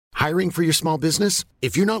Hiring for your small business?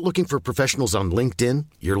 If you're not looking for professionals on LinkedIn,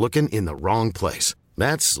 you're looking in the wrong place.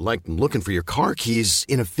 That's like looking for your car keys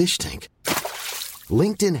in a fish tank.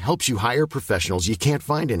 LinkedIn helps you hire professionals you can't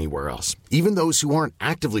find anywhere else, even those who aren't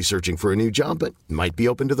actively searching for a new job but might be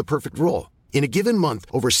open to the perfect role. In a given month,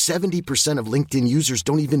 over 70% of LinkedIn users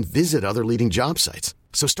don't even visit other leading job sites.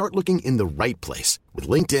 So start looking in the right place. With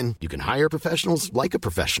LinkedIn, you can hire professionals like a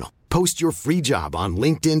professional. Post your free job on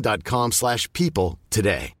linkedin.com/people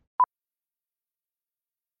today.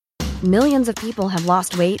 Millions of people have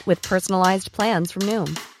lost weight with personalized plans from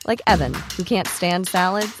Noom. Like Evan, who can't stand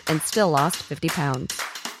salads and still lost 50 pounds.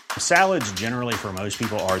 Salads generally for most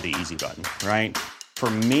people are the easy button, right? For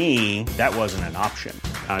me, that wasn't an option.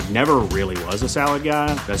 I never really was a salad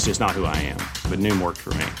guy. That's just not who I am. But Noom worked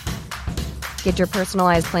for me. Get your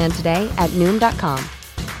personalized plan today at Noom.com.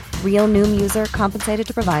 Real Noom user compensated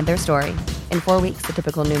to provide their story. In 4 weeks, the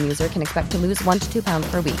typical Noom user can expect to lose 1 to 2 pounds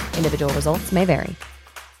per week. Individual results may vary.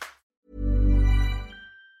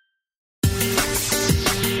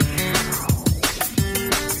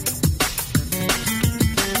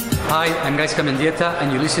 Hi, I'm Gaisca Mendieta,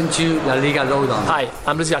 and you listen to La Liga Lowdown. Hi,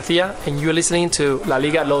 I'm Luis Garcia, and you're listening to La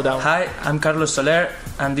Liga Lowdown. Hi, I'm Carlos Soler,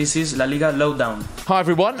 and this is La Liga Lowdown. Hi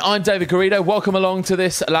everyone, I'm David Garrido. Welcome along to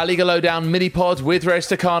this La Liga Lowdown mini-pod with Rez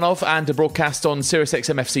Stakhanov and a broadcast on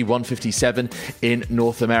SiriusXM FC 157 in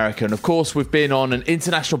North America. And of course, we've been on an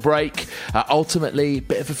international break, ultimately a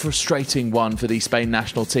bit of a frustrating one for the Spain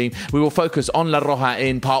national team. We will focus on La Roja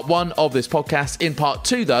in part 1 of this podcast. In part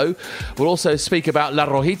 2, though, we'll also speak about La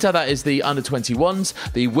Rojita, that is the under-21s,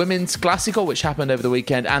 the women's Clásico, which happened over the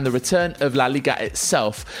weekend, and the return of La Liga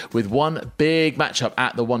itself, with one big matchup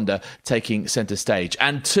at the Wanda taking centre stage.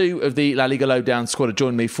 And 2 of the La Liga Lowdown squad are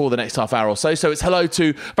joining me for the next half hour or so. So it's hello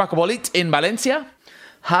to Paco Bolit in Valencia.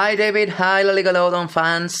 Hi David, hi La Liga Lowdown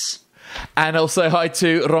fans. And also hi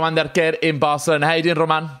to Roman de Arquer in Barcelona. How you doing,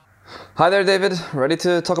 Roman? Hi there, David. Ready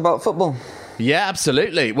to talk about football? Yeah,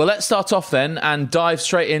 absolutely. Well, let's start off then and dive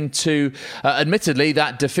straight into, admittedly,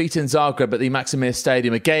 that defeat in Zagreb at the Maksimir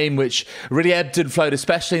Stadium, a game which really ebbed and flowed,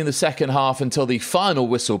 especially in the second half until the final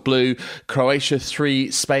whistle blew. Croatia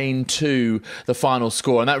 3, Spain 2, the final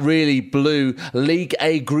score. And that really blew League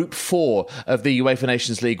A Group 4 of the UEFA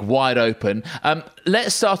Nations League wide open.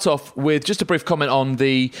 Let's start off with just a brief comment on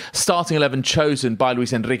the starting 11 chosen by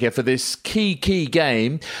Luis Enrique for this key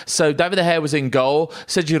game. So David De Gea was in goal,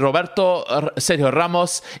 Sergio Roberto, Sergio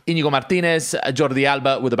Ramos, Íñigo Martínez, Jordi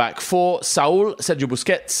Alba with the back 4, Saúl, Sergio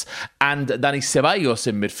Busquets and Dani Ceballos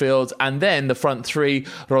in midfield, and then the front 3,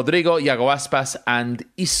 Rodrigo, Iago Aspas and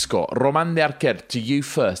Isco. Roman de Arquer, to you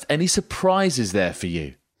first. Any surprises there for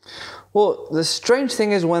you? Well, the strange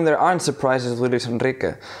thing is when there aren't surprises with Luis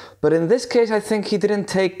Enrique. But in this case, I think he didn't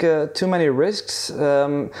take too many risks.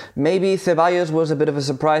 Maybe Ceballos was a bit of a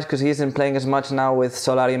surprise because he isn't playing as much now with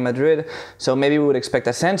Solari in Madrid. So maybe we would expect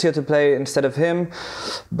Asensio to play instead of him.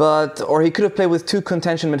 Or he could have played with 2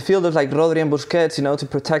 contention midfielders like Rodri and Busquets, to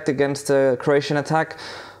protect against the Croatian attack.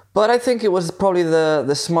 But I think it was probably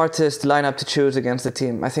the smartest lineup to choose against the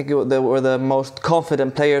team. I think they were the most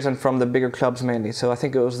confident players and from the bigger clubs mainly. So I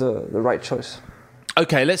think it was the right choice.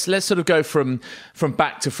 Okay, let's sort of go from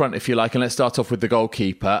back to front, if you like, and let's start off with the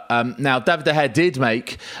goalkeeper. Now, David De Gea did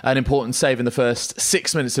make an important save in the first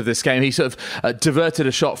 6 minutes of this game. He sort of diverted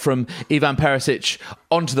a shot from Ivan Perisic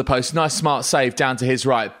onto the post. Nice, smart save down to his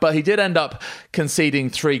right. But he did end up conceding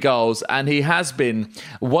 3 goals, and he has been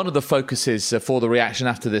one of the focuses for the reaction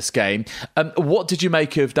after this game. What did you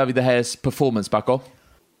make of David De Gea's performance, Paco?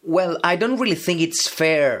 Well, I don't really think it's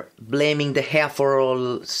fair blaming De Gea for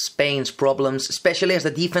all Spain's problems, especially as the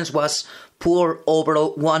defense was poor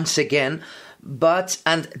overall once again.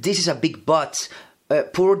 And this is a big but,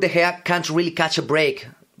 poor De Gea can't really catch a break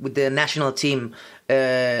with the national team.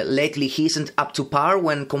 Lately, he isn't up to par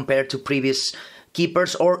when compared to previous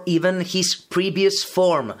keepers or even his previous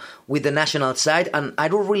form with the national side. And I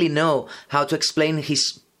don't really know how to explain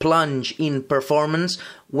his plunge in performance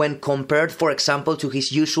when compared, for example, to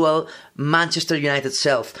his usual Manchester United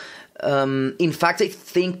self. In fact, I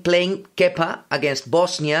think playing Kepa against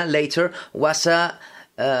Bosnia later was a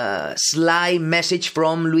sly message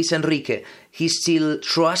from Luis Enrique. He still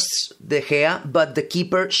trusts De Gea, but the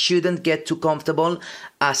keeper shouldn't get too comfortable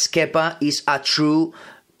as Kepa is a true,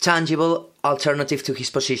 tangible alternative to his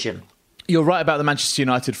position. You're right about the Manchester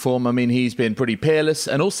United form. I mean, he's been pretty peerless.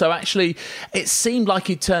 And also, actually, it seemed like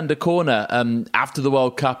he turned a corner after the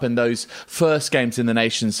World Cup and those first games in the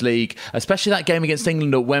Nations League, especially that game against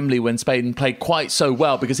England at Wembley when Spain played quite so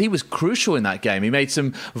well, because he was crucial in that game. He made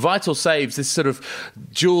some vital saves, this sort of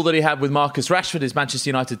duel that he had with Marcus Rashford, his Manchester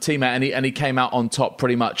United teammate, and he came out on top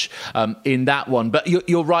pretty much in that one. But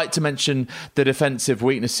you're right to mention the defensive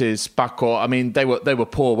weaknesses, Paco. I mean, they were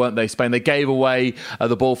poor, weren't they, Spain? They gave away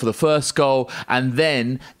the ball for the first goal, and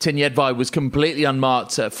then Tiniedvai was completely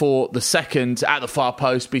unmarked for the second at the far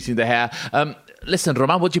post, beating De Gea. Listen,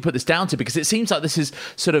 Roman, what do you put this down to? Because it seems like this is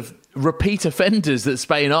sort of repeat offenders that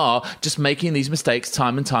Spain are, just making these mistakes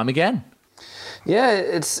time and time again. Yeah,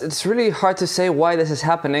 it's really hard to say why this is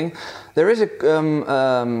happening. There is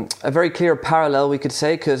a very clear parallel, we could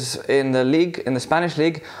say, because in the Spanish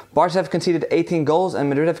league, Barca have conceded 18 goals and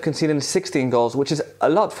Madrid have conceded 16 goals, which is a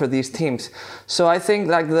lot for these teams. So I think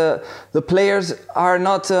like the players are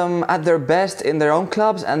not at their best in their own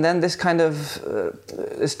clubs, and then this kind of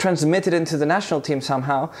is transmitted into the national team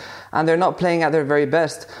somehow, and they're not playing at their very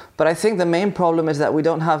best. But I think the main problem is that we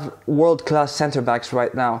don't have world-class centre-backs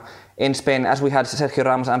right now in Spain, as we had Sergio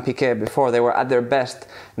Ramos and Piqué before. They were at their best.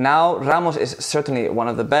 Now Ramos is certainly one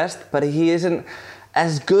of the best, but he isn't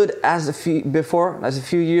as good as a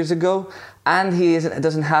few years ago, and he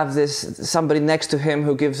doesn't have somebody next to him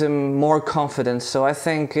who gives him more confidence. So I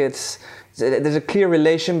think there's a clear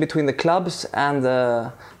relation between the clubs and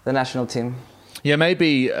the national team. Yeah,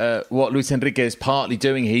 maybe what Luis Enrique is partly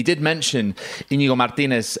doing. He did mention Íñigo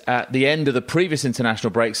Martínez at the end of the previous international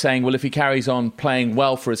break, saying, well, if he carries on playing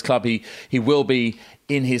well for his club, he will be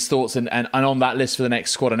in his thoughts and on that list for the next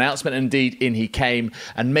squad announcement. Indeed, in he came.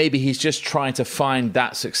 And maybe he's just trying to find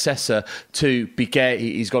that successor to Piqué.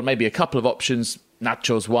 He's got maybe a couple of options.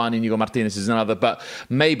 Nacho's one, Íñigo Martínez is another, but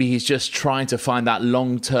maybe he's just trying to find that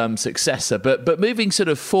long-term successor. But moving sort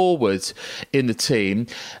of forward in the team,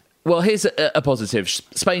 well, here's a positive.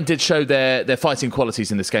 Spain did show their fighting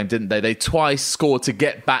qualities in this game, didn't they? They twice scored to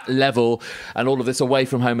get back level, and all of this away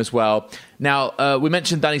from home as well. Now, we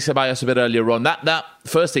mentioned Dani Ceballos a bit earlier on. That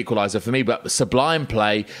first equaliser for me, but sublime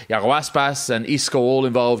play. Iago Aspas and Isco all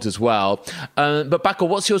involved as well. But Paco,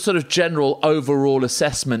 what's your sort of general overall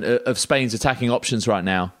assessment of Spain's attacking options right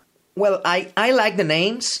now? Well, I like the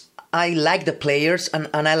names, I like the players, and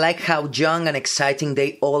I like how young and exciting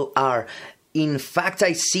they all are. In fact,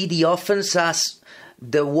 I see the offense as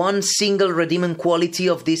the one single redeeming quality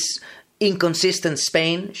of this inconsistent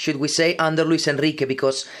Spain, should we say, under Luis Enrique,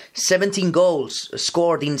 because 17 goals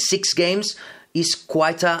scored in 6 games is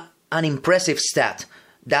quite an impressive stat.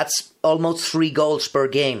 That's almost 3 goals per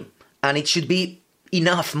game, and it should be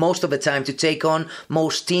enough most of the time to take on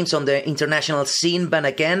most teams on the international scene. But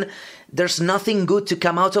again, there's nothing good to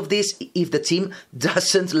come out of this if the team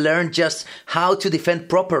doesn't learn just how to defend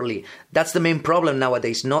properly. That's the main problem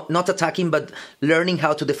nowadays. Not attacking, but learning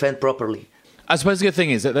how to defend properly. I suppose the good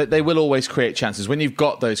thing is that they will always create chances. When you've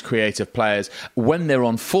got those creative players, when they're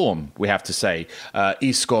on form, we have to say,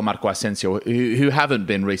 Isco, Marco Asensio, who haven't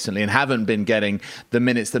been recently and haven't been getting the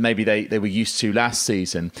minutes that maybe they were used to last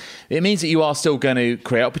season, it means that you are still going to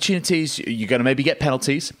create opportunities. You're going to maybe get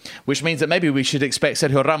penalties, which means that maybe we should expect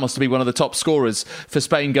Sergio Ramos to be one of the top scorers for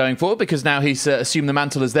Spain going forward, because now he's assumed the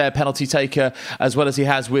mantle as their penalty taker, as well as he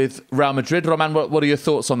has with Real Madrid. Roman, what are your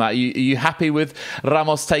thoughts on that? Are you happy with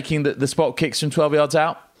Ramos taking the spot kicks from 12 yards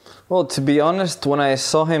out? Well, to be honest, when I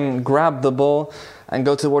saw him grab the ball and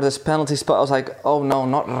go towards his penalty spot, I was like, oh no,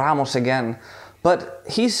 not Ramos again. But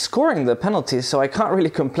he's scoring the penalties, so I can't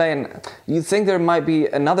really complain. You'd think there might be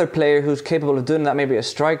another player who's capable of doing that, maybe a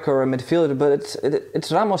striker or a midfielder, but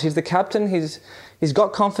it's Ramos. He's the captain. He's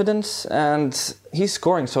got confidence and he's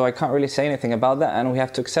scoring, so I can't really say anything about that, and we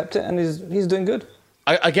have to accept it, and he's doing good.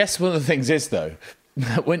 I guess one of the things is, though,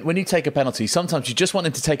 when you take a penalty, sometimes you just want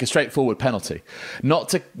him to take a straightforward penalty, not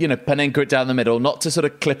to Panenka it down the middle, not to sort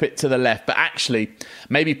of clip it to the left, but actually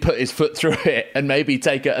maybe put his foot through it and maybe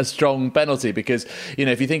take a strong penalty. Because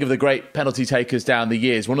if you think of the great penalty takers down the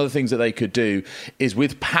years, one of the things that they could do is,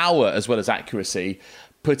 with power as well as accuracy,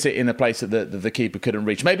 put it in a place that the keeper couldn't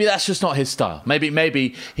reach. Maybe that's just not his style.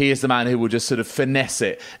 Maybe he is the man who will just sort of finesse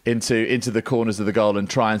it into the corners of the goal and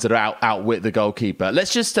try and sort of outwit the goalkeeper.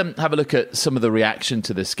 Let's just have a look at some of the reaction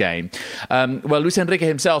to this game. Well, Luis Enrique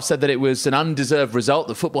himself said that it was an undeserved result,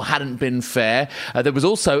 that football hadn't been fair. There was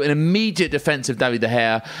also an immediate defence of David De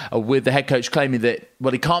Gea, with the head coach claiming that,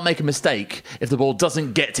 well, he can't make a mistake if the ball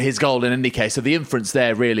doesn't get to his goal in any case. So the inference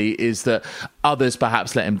there really is that others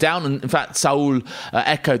perhaps let him down. And in fact, Saul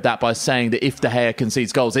echoed that by saying that if De Gea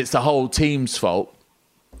concedes goals, it's the whole team's fault.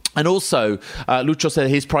 And also, Lucho said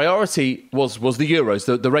his priority was the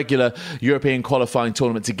Euros, the regular European qualifying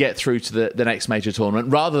tournament to get through to the next major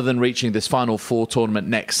tournament, rather than reaching this Final Four tournament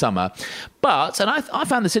next summer. But, and I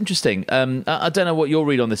found this interesting, I don't know what your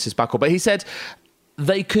read on this is, Paco, but he said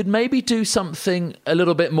they could maybe do something a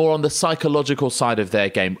little bit more on the psychological side of their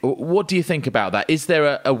game. What do you think about that? Is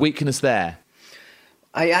there a weakness there?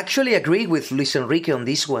 I actually agree with Luis Enrique on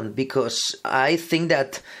this one, because I think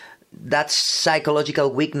that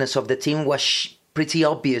psychological weakness of the team was pretty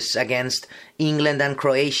obvious against England and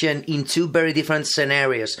Croatia in two very different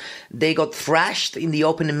scenarios. They got thrashed in the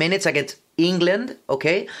opening minutes against England,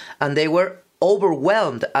 okay, and they were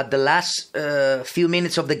overwhelmed at the last few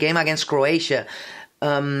minutes of the game against Croatia.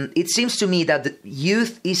 It seems to me that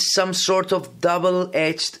youth is some sort of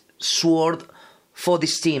double-edged sword for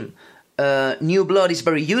this team. New blood is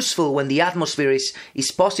very useful when the atmosphere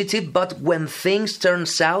is positive, but when things turn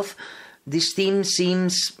south, this team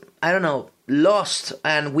seems, lost,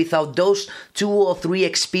 and without those 2 or 3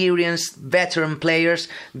 experienced veteran players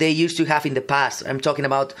they used to have in the past. I'm talking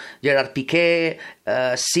about Gerard Piqué,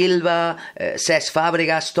 Silva, Cesc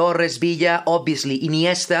Fabregas, Torres, Villa, obviously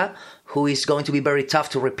Iniesta, who is going to be very tough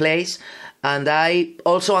to replace. And I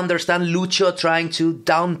also understand Lucho trying to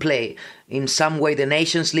downplay in some way the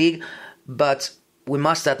Nations League, but we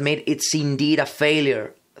must admit it's indeed a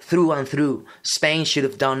failure through and through. Spain should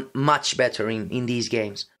have done much better in these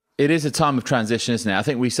games. It is a time of transition, isn't it? I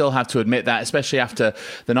think we still have to admit that, especially after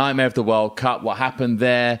the nightmare of the World Cup, what happened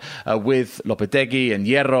there with Lopetegui and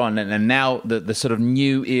Hierro, and now the sort of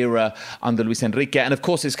new era under Luis Enrique. And of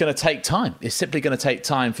course, it's going to take time. It's simply going to take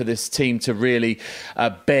time for this team to really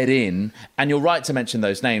bed in. And you're right to mention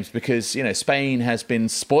those names, because, Spain has been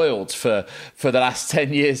spoiled for the last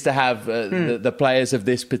 10 years to have the players of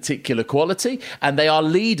this particular quality, and they are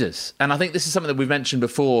leaders. And I think this is something that we've mentioned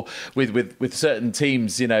before with certain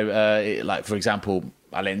teams, like, for example,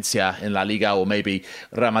 Valencia in La Liga, or maybe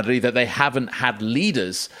Real Madrid, that they haven't had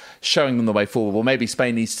leaders showing them the way forward. Well, maybe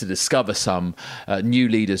Spain needs to discover some new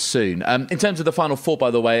leaders soon. In terms of the Final Four,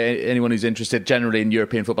 by the way, anyone who's interested generally in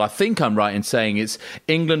European football, I think I'm right in saying it's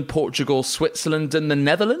England, Portugal, Switzerland and the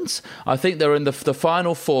Netherlands. I think they're in the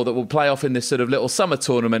Final Four that will play off in this sort of little summer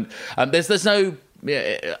tournament. There's no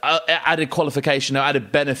added qualification, no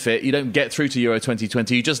added benefit. You don't get through to Euro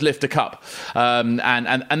 2020, you just lift a cup, and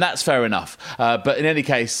that's fair enough, but in any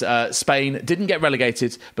case, Spain didn't get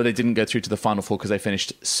relegated, but they didn't go through to the Final Four because they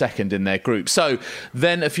finished second in their group. So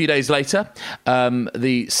then a few days later,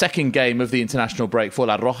 the second game of the international break for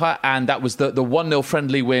La Roja, and that was the 1-0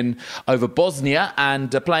 friendly win over Bosnia,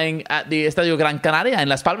 and playing at the Estadio Gran Canaria in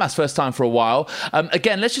Las Palmas, first time for a while.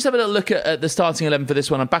 Again, let's just have a little look at the starting 11 for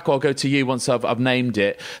this one, and Paco, I'll go to you once I've named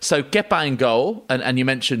it. So Kepa in goal, and you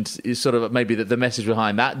mentioned sort of maybe the message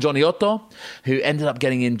behind that. Johnny Otto, who ended up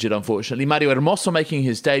getting injured, unfortunately. Mario Hermoso making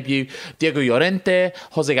his debut. Diego Llorente,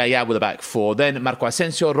 Jose Gallá with the back four. Then Marco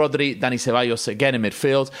Asensio, Rodri, Dani Ceballos again in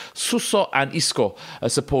midfield. Suso and Isco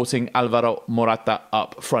supporting Alvaro Morata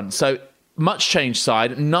up front. So much change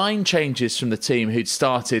side, 9 changes from the team who'd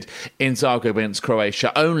started in Zagreb against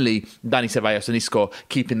Croatia. Only Dani Ceballos and Isco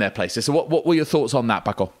keeping their places. So what were your thoughts on that,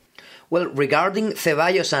 Paco? Well, regarding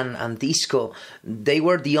Ceballos and Isco, they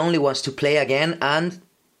were the only ones to play again, and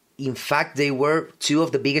in fact, they were 2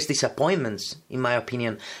 of the biggest disappointments, in my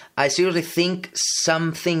opinion. I seriously think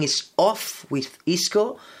something is off with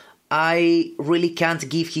Isco. I really can't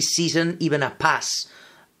give his season even a pass.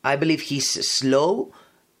 I believe he's slow.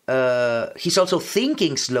 He's also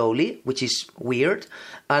thinking slowly, which is weird.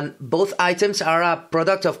 And both items are a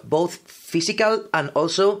product of both physical and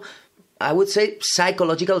also, I would say,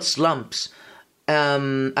 psychological slumps.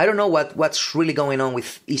 I don't know what's really going on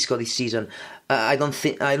with Isco this season. I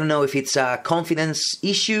don't know if it's a confidence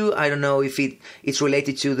issue. I don't know if it's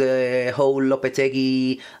related to the whole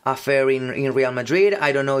Lopetegui affair in Real Madrid.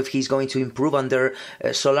 I don't know if he's going to improve under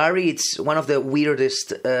Solari. It's one of the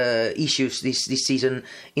weirdest issues this season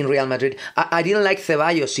in Real Madrid. I didn't like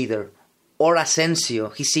Ceballos either, or Asensio.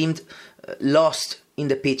 He seemed lost in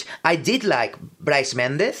the pitch. I did like Brais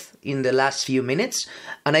Méndez in the last few minutes,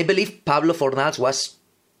 and I believe Pablo Fornals was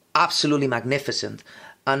absolutely magnificent.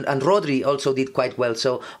 And Rodri also did quite well.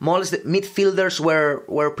 So more or less the midfielders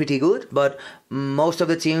were pretty good, but most of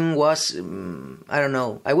the team was, I don't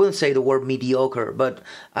know, I wouldn't say the word mediocre, but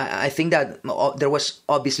I think that there was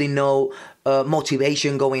obviously no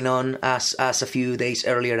motivation going on as a few days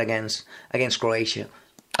earlier against Croatia.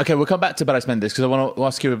 Okay, we'll come back to Brais Méndez because I want to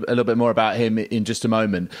ask you a little bit more about him in just a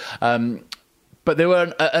moment. But there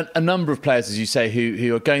were a number of players, as you say,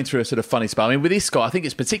 who are going through a sort of funny spell. I mean, with Isco, I think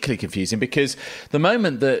it's particularly confusing because the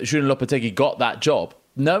moment that Julen Lopetegui got that job,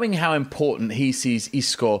 knowing how important he sees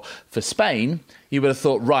Isco for Spain, you would have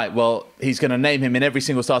thought, right, well, he's going to name him in every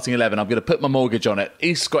single starting 11. I'm going to put my mortgage on it.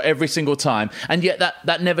 Isco every single time. And yet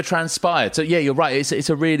that never transpired. So, yeah, you're right. It's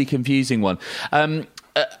a really confusing one.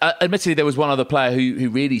 Admittedly, there was one other player who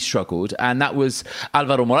really struggled, and that was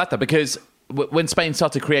Alvaro Morata, because when Spain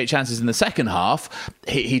started to create chances in the second half,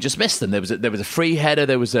 he just missed them. There was a free header,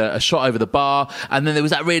 there was a shot over the bar, and then there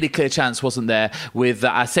was that really clear chance, wasn't there, with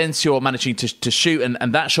Asensio managing to shoot,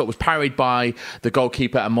 and that shot was parried by the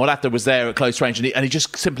goalkeeper, and Morata was there at close range, and he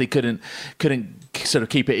just simply couldn't sort of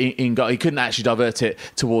keep it in goal. He couldn't actually divert it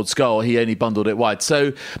towards goal. He only bundled it wide.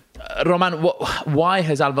 So, Roman, why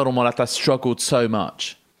has Alvaro Morata struggled so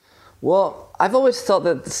much? Well, I've always thought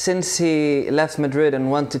that since he left Madrid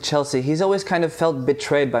and went to Chelsea, he's always kind of felt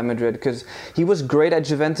betrayed by Madrid, because he was great at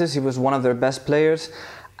Juventus. He was one of their best players.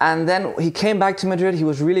 And then he came back to Madrid. He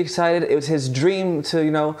was really excited. It was his dream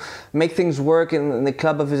to, make things work in the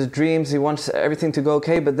club of his dreams. He wants everything to go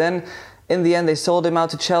okay. But then in the end, they sold him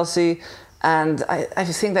out to Chelsea. And I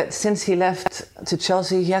think that since he left to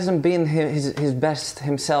Chelsea, he hasn't been his best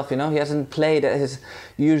himself, He hasn't played at his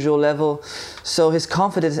usual level. So his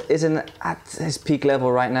confidence isn't at his peak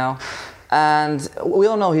level right now. And we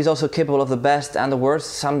all know he's also capable of the best and the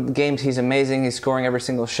worst. Some games he's amazing, he's scoring every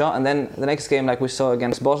single shot. And then the next game, like we saw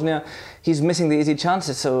against Bosnia, he's missing the easy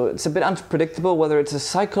chances. So it's a bit unpredictable whether it's a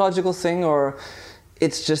psychological thing or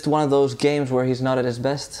it's just one of those games where he's not at his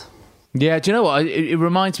best. Yeah, do you know what? It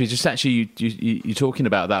reminds me, just actually you talking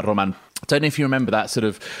about that, Roman. I don't know if you remember that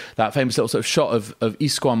famous little sort of shot of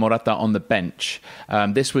Isco and Morata on the bench.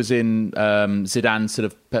 This was in Zidane's sort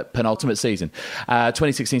of penultimate season,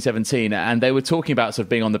 2016-17, and they were talking about sort of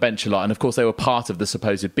being on the bench a lot. And of course, they were part of the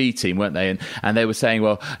supposed B team, weren't they? And they were saying,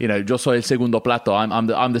 well, yo soy el segundo plato.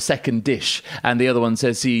 I'm the second dish, and the other one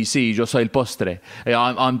says, sí, yo soy el postre.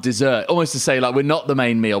 I'm dessert. Almost to say, like, we're not the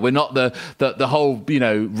main meal. We're not the whole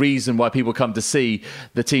reason why people come to see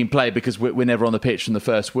the team play, because we're never on the pitch from the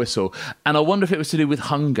first whistle. And I wonder if it was to do with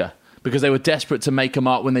hunger, because they were desperate to make a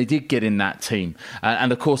mark when they did get in that team.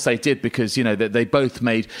 And of course they did, because, they both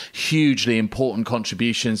made hugely important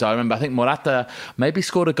contributions. I remember, I think Morata maybe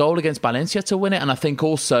scored a goal against Valencia to win it. And I think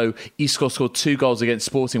also Isco scored 2 goals against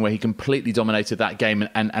Sporting, where he completely dominated that game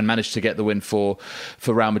and managed to get the win for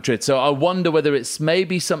Real Madrid. So I wonder whether it's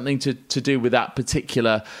maybe something to do with that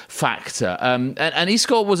particular factor. And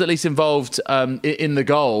Isco was at least involved in the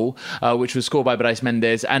goal, which was scored by Brais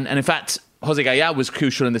Mendes. And in fact, Jose Gaya was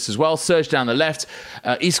crucial in this as well. Surged down the left.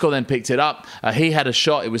 Isco then picked it up. He had a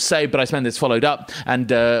shot. It was saved. Brais Mendes followed up. And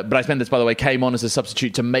Brais Mendes, by the way, came on as a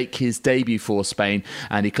substitute to make his debut for Spain.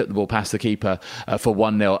 And he clipped the ball past the keeper for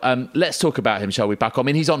 1-0. Let's talk about him, shall we, Paco? I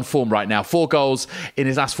mean, he's on form right now. 4 goals in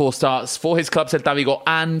his last 4 starts for his club, Celta Vigo,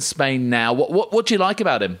 and Spain now. What do you like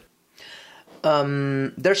about him?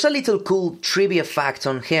 There's a little cool trivia fact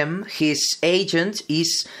on him. His agent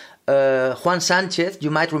is Juan Sanchez.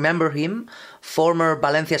 You might remember him, former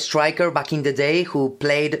Valencia striker back in the day, who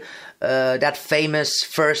played that famous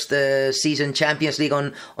first season Champions League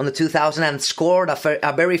on the 2000 and scored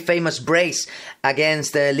a very famous brace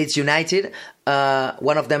against Leeds United.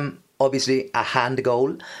 One of them, obviously, a hand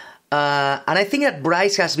goal. And I think that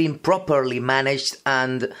Brais has been properly managed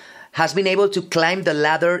and has been able to climb the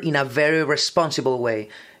ladder in a very responsible way.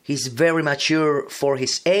 He's very mature for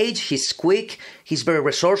his age, he's quick, he's very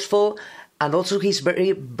resourceful, and also he's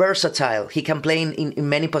very versatile. He can play in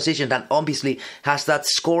many positions and obviously has that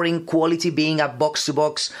scoring quality, being a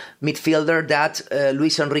box-to-box midfielder that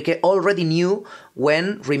Luis Enrique already knew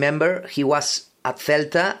when, remember, he was at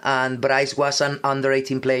Celta and Brais was an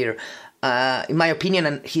under-18 player. In my opinion,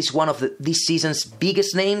 and he's one of this season's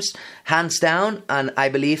biggest names, hands down, and I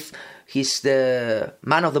believe he's the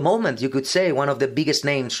man of the moment, you could say, one of the biggest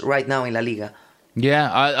names right now in La Liga.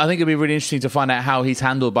 Yeah, I think it'd be really interesting to find out how he's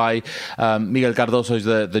handled by Miguel Cardoso, who's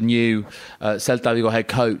the new Celta Vigo head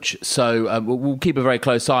coach. So we'll keep a very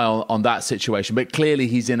close eye on that situation. But clearly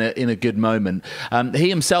he's in a good moment. He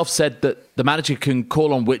himself said that the manager can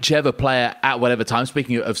call on whichever player at whatever time,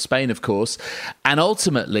 speaking of Spain, of course. And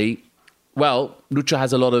ultimately, well, Lucho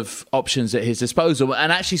has a lot of options at his disposal.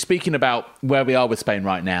 And actually, speaking about where we are with Spain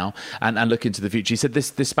right now and looking to the future, he said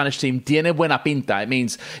this Spanish team tiene buena pinta. It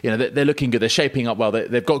means they're looking good, they're shaping up well,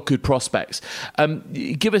 they've got good prospects.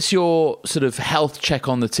 Give us your sort of health check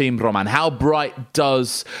on the team, Roman. How bright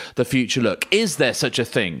does the future look? Is there such a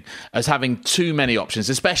thing as having too many options,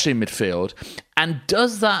 especially in midfield? And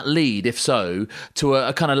does that lead, if so, to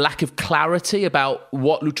a kind of lack of clarity about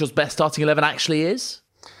what Lucho's best starting 11 actually is?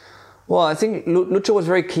 Well, I think Lucho was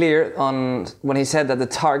very clear on when he said that the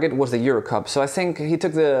target was the Euro Cup. So I think he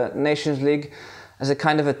took the Nations League a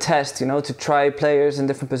kind of a test, to try players in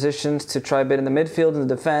different positions, to try a bit in the midfield, in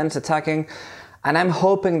the defense, attacking. And I'm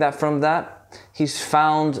hoping that from that, he's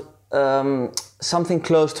found something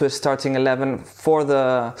close to his starting 11 for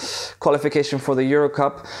the qualification for the Euro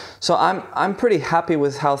Cup. So I'm pretty happy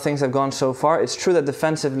with how things have gone so far. It's true that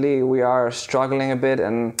defensively we are struggling a bit,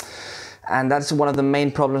 and that's one of the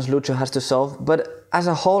main problems Lucho has to solve. But as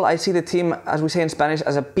a whole, I see the team, as we say in Spanish,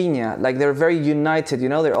 as a piña. Like, they're very united,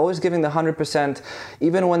 they're always giving the 100%.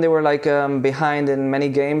 Even when they were behind in many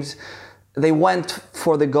games, they went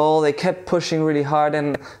for the goal, they kept pushing really hard,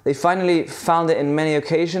 and they finally found it in many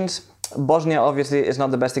occasions. Bosnia obviously is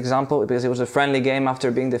not the best example because it was a friendly game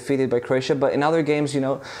after being defeated by Croatia, but in other games,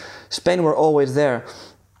 Spain were always there.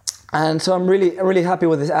 And so I'm really, really happy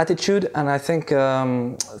with his attitude, and I think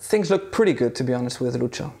things look pretty good, to be honest, with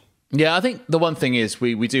Lucho. Yeah, I think the one thing is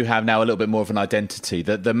we do have now a little bit more of an identity.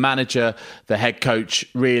 That the manager, the head coach,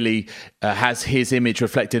 really has his image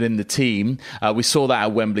reflected in the team. We saw that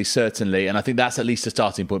at Wembley, certainly, and I think that's at least a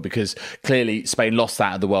starting point, because clearly Spain lost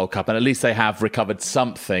that at the World Cup, and at least they have recovered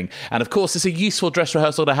something. And of course, it's a useful dress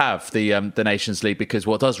rehearsal to have, the Nations League, because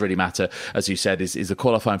what does really matter, as you said, is the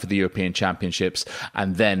qualifying for the European Championships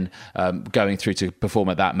and then going through to perform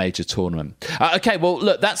at that major tournament. Okay, well,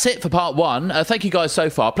 look, that's it for part one. Thank you guys so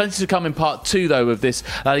far. Plenty to come in part two, though, of this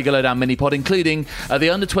La Liga Lowdown mini-pod, including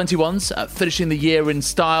the under-21s finishing the year in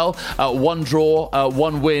style. One draw,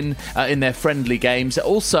 one win in their friendly games.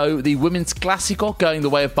 Also, the women's Clásico going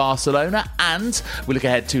the way of Barcelona. And we look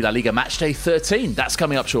ahead to La Liga Matchday 13. That's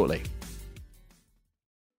coming up shortly.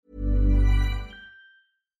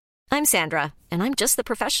 I'm Sandra, and I'm just the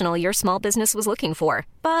professional your small business was looking for.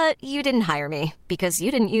 But you didn't hire me because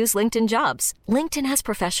you didn't use LinkedIn Jobs. LinkedIn has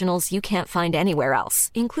professionals you can't find anywhere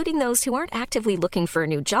else, including those who aren't actively looking for a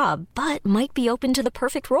new job, but might be open to the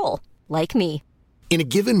perfect role, like me. In a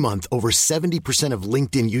given month, over 70% of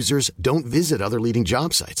LinkedIn users don't visit other leading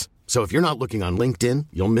job sites. So if you're not looking on LinkedIn,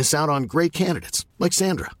 you'll miss out on great candidates like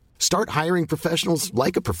Sandra. Start hiring professionals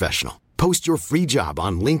like a professional. Post your free job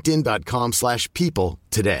on linkedin.com/people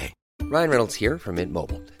today. Ryan Reynolds here from Mint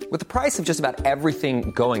Mobile. With the price of just about everything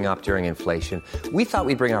going up during inflation, we thought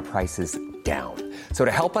we'd bring our prices down. So to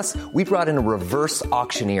help us, we brought in a reverse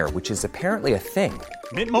auctioneer, which is apparently a thing.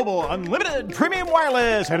 Mint Mobile Unlimited Premium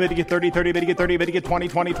Wireless. How to get 30, 30, bit to get 30, bit to get 20,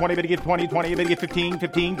 20, 20, bit to get 20, 20, bit to get 15,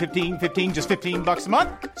 15, 15, 15, just $15 a month?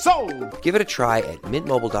 Sold! Give it a try at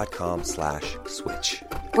mintmobile.com/switch.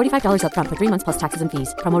 $45 up front for 3 months plus taxes and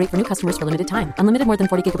fees. Promo rate for new customers for limited time. Unlimited more than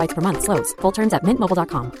 40 gigabytes per month. Slows full terms at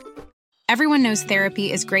mintmobile.com. Everyone knows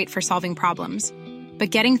therapy is great for solving problems.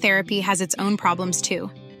 But getting therapy has its own problems too.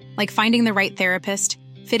 Like finding the right therapist,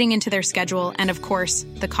 fitting into their schedule, and of course,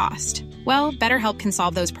 the cost. Well, BetterHelp can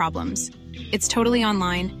solve those problems. It's totally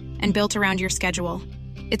online and built around your schedule.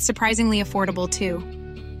 It's surprisingly affordable too.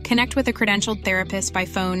 Connect with a credentialed therapist by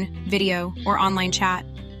phone, video, or online chat,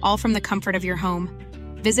 all from the comfort of your home.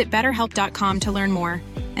 Visit BetterHelp.com to learn more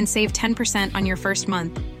and save 10% on your first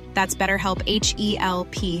month. That's BetterHelp,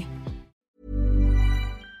 H-E-L-P.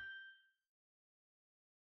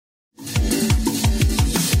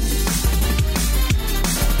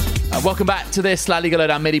 Welcome back to this La Liga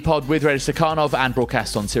Lowdown mini-pod with Reda Stakhanov and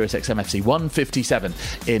broadcast on Sirius XM FC 157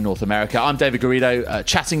 in North America. I'm David Garrido,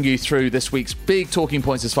 chatting you through this week's big talking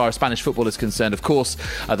points as far as Spanish football is concerned. Of course,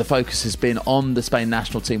 the focus has been on the Spain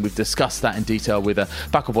national team. We've discussed that in detail with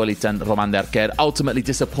Paco Bolit and Roman de Arquer. Ultimately,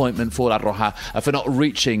 disappointment for La Roja for not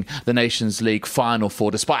reaching the Nations League Final Four,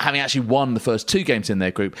 despite having actually won the first two games in their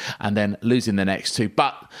group and then losing the next two.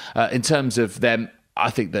 But in terms of them, I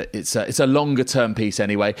think that it's a longer-term piece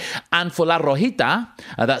anyway. And for La Rojita,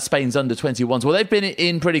 that's Spain's under-21s. Well, they've been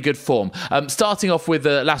in pretty good form. Starting off with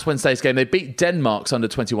last Wednesday's game, they beat Denmark's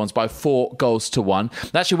under-21s by 4-1.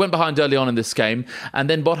 They actually went behind early on in this game, and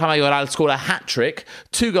then Borja Mayoral scored a hat-trick,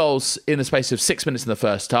 2 goals in the space of 6 minutes in the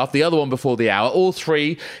first half, the other one before the hour, all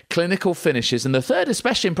 3 clinical finishes, and the third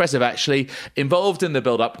especially impressive, actually, involved in the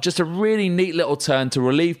build-up, just a really neat little turn to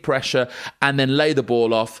relieve pressure and then lay the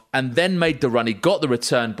ball off, and then made the run. He got the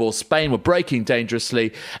return ball. Spain were breaking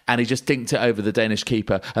dangerously, and he just dinked it over the Danish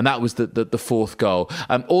keeper, and that was the fourth goal.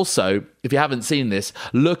 Also, if you haven't seen this,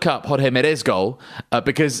 look up Jorge Merez's goal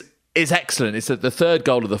because it's excellent. It's the third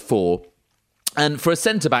goal of the 4. And for a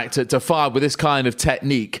centre-back to fire with this kind of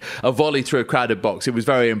technique, a volley through a crowded box, it was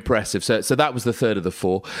very impressive. So that was the third of the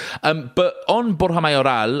four. But on Borja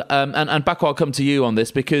Mayoral, and Paco, I'll come to you on this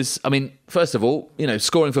because, I mean, first of all,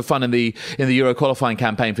 scoring for fun in the Euro qualifying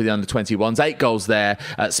campaign for the under-21s, 8 goals there.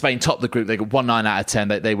 Spain topped the group. They got 9 out of 10.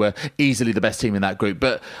 They were easily the best team in that group.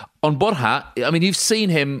 But on Borja, I mean, you've seen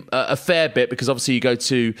him a fair bit because obviously you go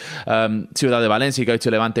to Ciudad de Valencia, you go to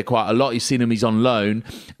Levante quite a lot. You've seen him, he's on loan.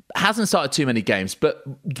 Hasn't started too many games, but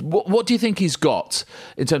what do you think he's got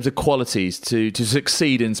in terms of qualities to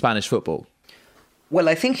succeed in Spanish football? Well,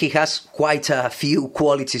 I think he has quite a few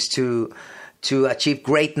qualities to achieve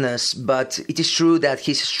greatness, but it is true that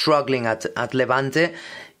he's struggling at Levante,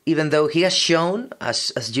 even though he has shown,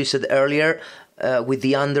 as you said earlier, with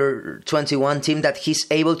the under-21 team, that he's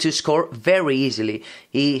able to score very easily.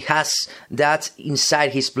 He has that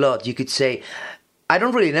inside his blood, you could say. I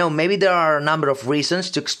don't really know. Maybe there are a number of reasons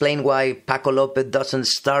to explain why Paco Lopez doesn't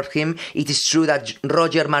start him. It is true that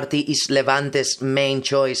Roger Martí is Levante's main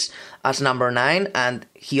choice as number 9, and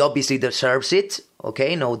he obviously deserves it.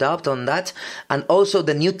 Okay, no doubt on that. And also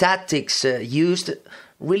the new tactics used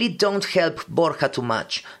really don't help Borja too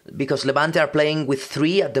much, because Levante are playing with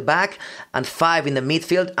 3 at the back and 5 in the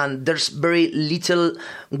midfield, and there's very little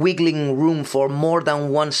wiggling room for more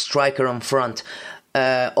than one striker on front.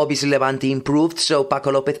 Obviously Levante improved, so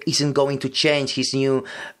Paco Lopez isn't going to change his new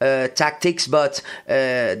tactics, but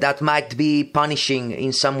that might be punishing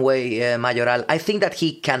in some way Mayoral. I think that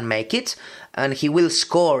he can make it, and he will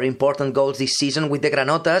score important goals this season with the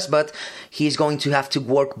Granotas, but he's going to have to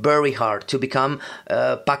work very hard to become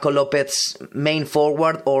Paco Lopez's main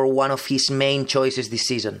forward or one of his main choices this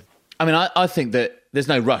season. I mean, I think that there's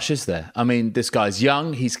no rush, is there? I mean, this guy's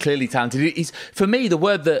young. He's clearly talented. For me, the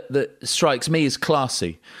word that strikes me is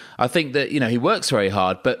classy. I think that, he works very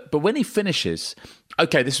hard, but when he finishes,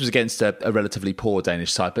 okay, this was against a relatively poor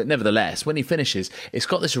Danish side, but nevertheless, when he finishes, it's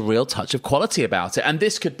got this real touch of quality about it. And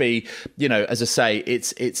this could be, as I say,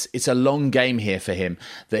 it's a long game here for him,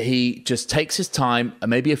 that he just takes his time, and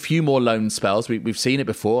maybe a few more loan spells. We've seen it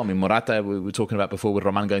before. I mean, Morata, we were talking about before with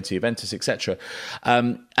Roman going to Juventus, etc.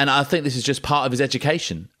 And I think this is just part of his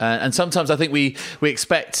education. And sometimes I think we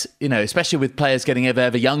expect, especially with players getting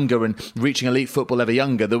ever younger and reaching elite football ever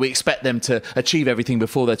younger, that we expect them to achieve everything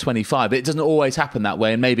before they're 25. But it doesn't always happen that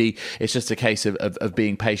way, and maybe it's just a case of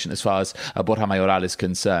being patient as far as Borja Mayoral is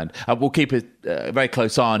concerned. We'll keep a very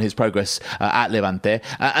close eye on his progress at Levante.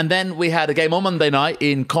 And then we had a game on Monday night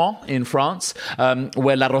in Caen, in France,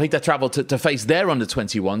 where La Rojita travelled to face their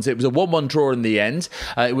under-21s. It was a 1-1 draw in the end.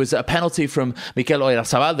 It was a penalty from Mikel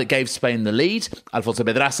Oyarzabal that gave Spain the lead. Alfonso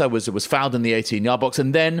Pedraza was fouled in the 18-yard box,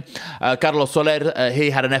 and then Carlos Soler,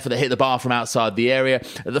 he had an effort that hit the bar from outside the area.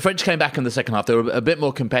 The French came back in the second half. They were a bit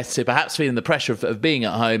more competitive, perhaps feeling the pressure of being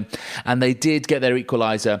at home, and they did get their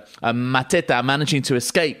equaliser. Mateta managing to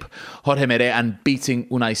escape Jorge Mere and beating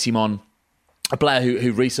Unai Simon, a player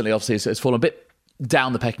who recently obviously has fallen a bit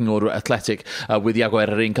down the pecking order at Athletic, with Iago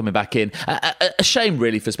Herrerín coming back in. A shame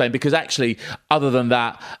really for Spain, because actually, other than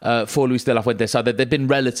that, for Luis de la Fuente's side, they've been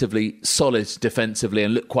relatively solid defensively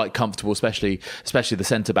and look quite comfortable, especially the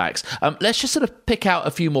centre-backs. Let's just sort of pick out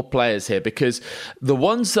a few more players here, because the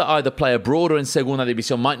ones that either play abroad or in Segunda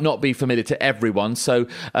División might not be familiar to everyone. So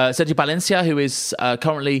Sergi Palencia, who is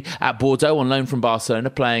currently at Bordeaux on loan from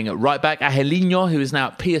Barcelona, playing at right-back. Angelinho, who is now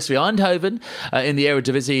at PSV Eindhoven in the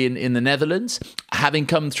Eredivisie in the Netherlands, having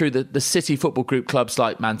come through the City football group clubs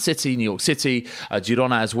like Man City, New York City,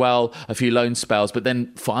 Girona as well, a few loan spells, but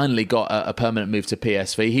then finally got a permanent move to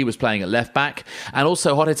PSV. He was playing at left back. And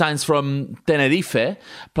also Jorge Sainz from Tenerife,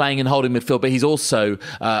 playing in holding midfield, but he's also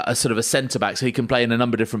a sort of a centre-back, so he can play in a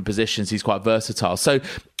number of different positions. He's quite versatile. So,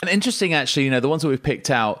 and interesting actually, the ones that we've picked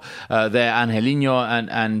out there, Angelinho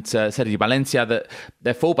and Sergi Palencia, that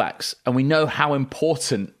they're fullbacks. And we know how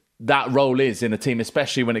important that role is in a team,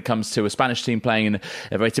 especially when it comes to a Spanish team playing in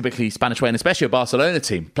a very typically Spanish way, and especially a Barcelona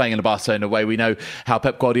team playing in a Barcelona way. We know how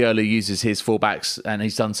Pep Guardiola uses his fullbacks, and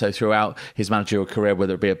he's done so throughout his managerial career,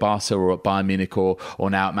 whether it be at Barca or at Bayern Munich or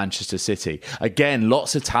now at Manchester City. Again,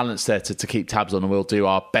 lots of talents there to keep tabs on, and we'll do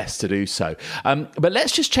our best to do so. But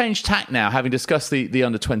let's just change tack now, having discussed the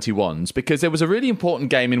under-21s, because there was a really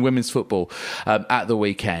important game in women's football at the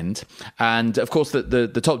weekend. And of course,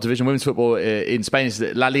 the top division women's football in Spain is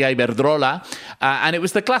La Liga Iberdrola, and it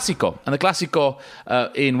was the Clásico. And the Clásico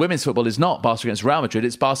in women's football is not Barca against Real Madrid,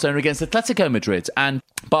 it's Barcelona against Atletico Madrid. And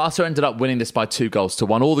Barca ended up winning this by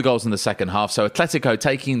 2-1, all the goals in the second half. So Atletico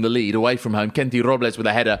taking the lead away from home. Kenty Robles with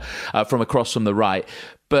a header from across from the right.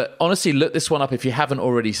 But honestly, look this one up if you haven't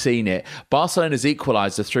already seen it. Barcelona's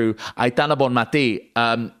equaliser through Aitana Bonmatí.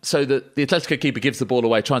 So the Atletico keeper gives the ball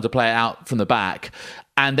away, trying to play it out from the back,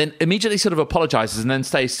 and then immediately sort of apologises and then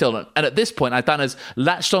stays still. And at this point, Aitana's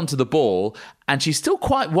latched onto the ball and she's still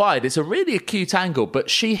quite wide. It's a really acute angle, but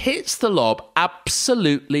she hits the lob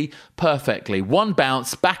absolutely perfectly. One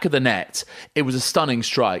bounce, back of the net. It was a stunning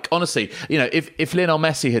strike. Honestly, if Lionel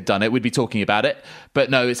Messi had done it, we'd be talking about it. But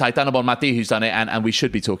no, it's Aitana Bonmatí who's done it, and we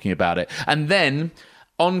should be talking about it. And then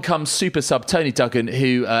on comes super sub Toni Duggan,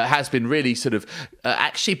 who has been really sort of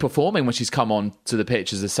actually performing when she's come on to the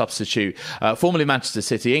pitch as a substitute. Formerly Manchester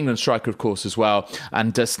City, England striker, of course, as well,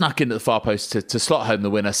 and snuck into the far post to slot home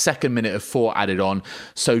the winner. Second minute of 4 added on.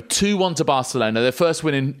 So 2-1 to Barcelona. Their first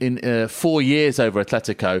win in 4 years over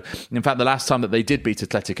Atletico. In fact, the last time that they did beat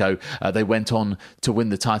Atletico, they went on to win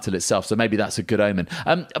the title itself. So maybe that's a good omen.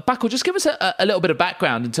 Paco, just give us a little bit of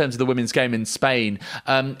background in terms of the women's game in Spain.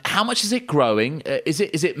 How much is it growing?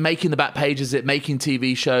 Is it making the back pages? Is it making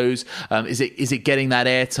TV shows? Is it getting that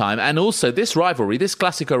airtime? And also this rivalry, this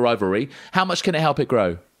Clásico rivalry, how much can it help it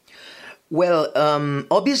grow? Well,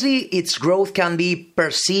 obviously its growth can be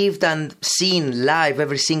perceived and seen live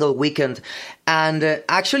every single weekend. And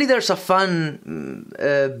actually there's a fun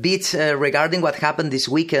bit regarding what happened this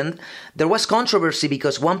weekend. There was controversy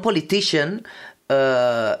because one politician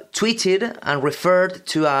tweeted and referred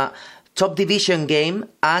to a top division game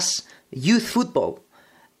as youth football.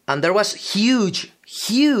 And there was huge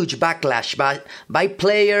backlash by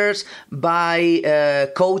players, by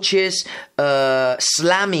coaches,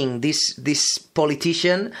 slamming this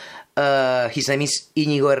politician. His name is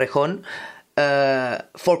Íñigo Errejón,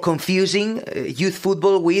 for confusing youth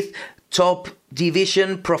football with top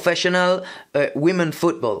division professional women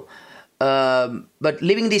football. But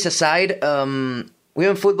leaving this aside,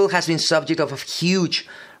 women football has been subject of a huge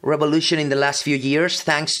revolution in the last few years,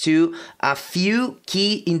 thanks to a few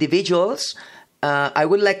key individuals. I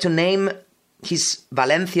would like to name his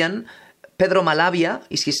Valencian. Pedro Malavia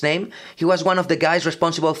is his name. He was one of the guys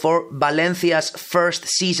responsible for Valencia's first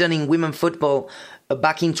season in women football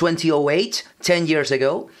back in 2008, 10 years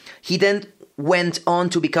ago. He then went on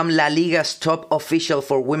to become La Liga's top official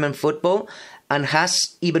for women football and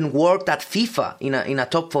has even worked at FIFA in a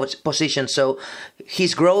top position. So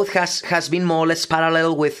his growth has been more or less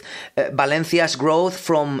parallel with Valencia's growth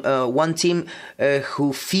from one team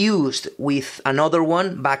who fused with another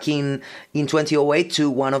one back in 2008 to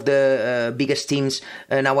one of the biggest teams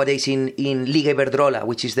nowadays in Liga Iberdrola,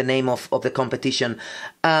 which is the name of the competition.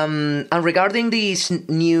 And regarding this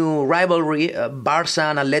new rivalry,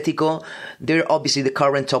 Barça and Atletico, they're obviously the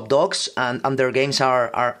current top dogs, and their games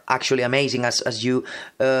are actually amazing, as you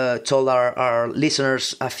told our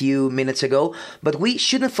listeners a few minutes ago. But we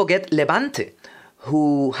shouldn't forget Levante,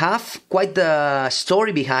 who have quite the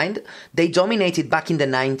story behind. They dominated back in the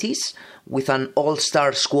 90s with an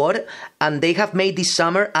all-star squad, and they have made this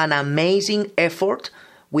summer an amazing effort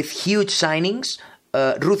with huge signings.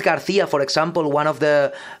 Ruth Garcia, for example, one of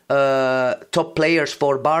the top players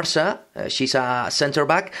for Barça, she's a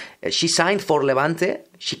centre-back. She signed for Levante.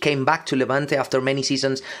 She came back to Levante after many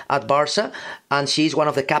seasons at Barça, and she's one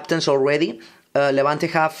of the captains already. Levante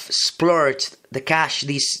have splurged the cash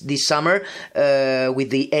this summer with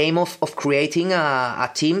the aim of creating a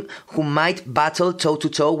team who might battle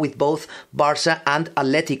toe-to-toe with both Barça and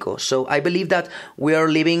Atletico. So I believe that we are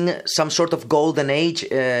living some sort of golden age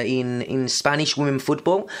in Spanish women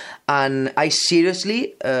football, and I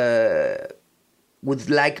seriously would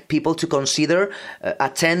like people to consider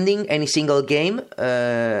attending any single game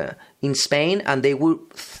in Spain, and they will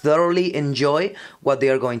thoroughly enjoy what they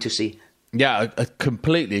are going to see. Yeah, I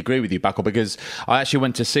completely agree with you, Paco, because I actually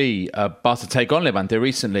went to see Barca take on Levante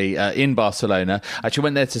recently in Barcelona. I actually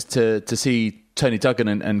went there to see Toni Duggan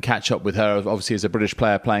and catch up with her, obviously as a British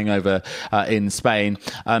player playing over in Spain.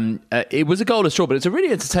 It was a goalless draw, but it's a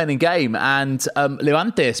really entertaining game. And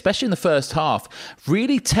Levante, especially in the first half,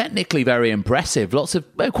 really technically very impressive. Lots of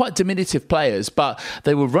quite diminutive players, but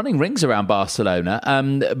they were running rings around Barcelona.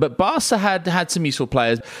 But Barca had some useful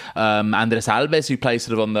players. Andres Alves, who plays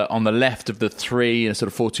sort of on the left of the three in a sort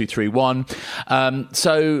of 4-2-3-1.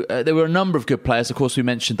 So there were a number of good players. Of course, we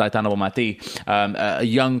mentioned Aitana Bonmatí, a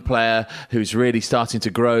young player who's really starting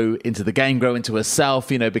to grow into the game, grow into herself,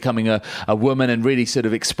 becoming a woman and really sort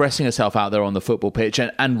of expressing herself out there on the football pitch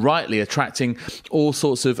and rightly attracting all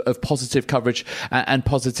sorts of positive coverage and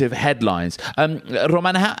positive headlines.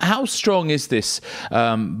 Romana, how strong is this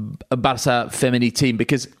Barça Femení team?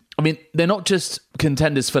 Because I mean, they're not just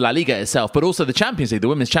contenders for La Liga itself, but also the Champions League, the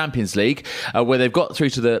Women's Champions League, where they've got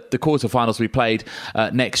through to the quarterfinals to be played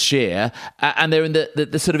next year. And they're in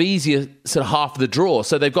the sort of easier sort of half of the draw.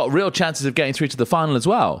 So they've got real chances of getting through to the final as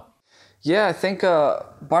well. Yeah, I think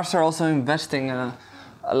Barca are also investing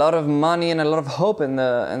a lot of money and a lot of hope in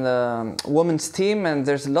the women's team, and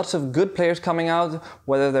there's lots of good players coming out,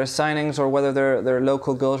 whether they're signings or whether they're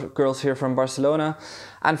local girls here from Barcelona.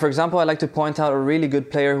 And for example, I'd like to point out a really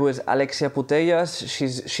good player who is Alexia Putellas.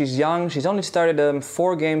 She's young. She's only started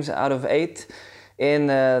 4 games out of 8 in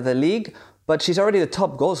the league, but she's already the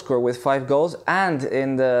top goal scorer with 5 goals. And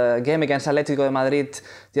in the game against Atletico de Madrid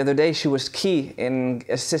the other day, she was key in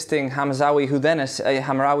assisting Hamraoui, who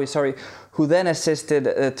then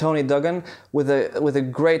assisted Tony Duggan with a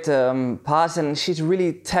great pass. And she's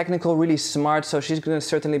really technical, really smart. So she's going to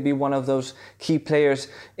certainly be one of those key players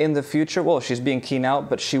in the future. Well, she's being key now,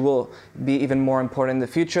 but she will be even more important in the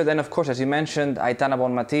future. Then, of course, as you mentioned, Aitana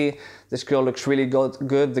Bonmatí. This girl looks really good.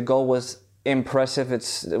 The goal was impressive.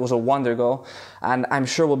 It was a wonder goal, and I'm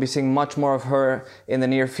sure we'll be seeing much more of her in the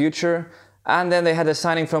near future. And then they had a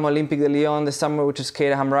signing from Olympique de Lyon this summer, which is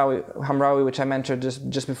Keita Hamraoui, which I mentioned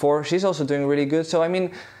just before. She's also doing really good. So I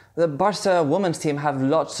mean, the Barca women's team have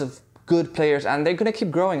lots of good players, and they're going to keep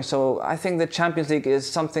growing. So I think the Champions League is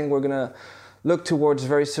something we're going to look towards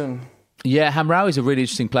very soon. Yeah, Hamraoui is a really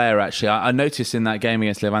interesting player, actually. I noticed in that game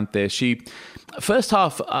against Levante, first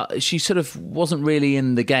half, she sort of wasn't really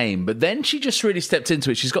in the game, but then she just really stepped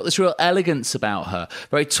into it. She's got this real elegance about her.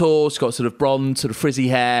 Very tall, she's got sort of blonde, sort of frizzy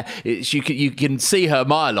hair. You can see her a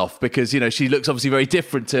mile off because, she looks obviously very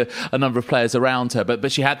different to a number of players around her,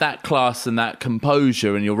 but she had that class and that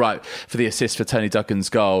composure, and you're right, for the assist for Tony Duggan's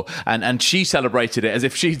goal. And she celebrated it as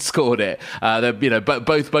if she'd scored it.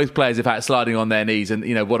 Both players, in fact, sliding on their knees,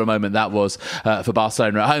 and, what a moment that was for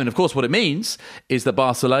Barcelona at home. And of course, what it means is that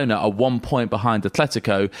Barcelona are 1 point behind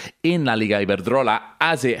Atletico in La Liga Iberdrola.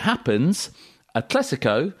 As it happens,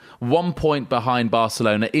 Atletico 1 point behind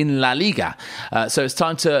Barcelona in La Liga. So it's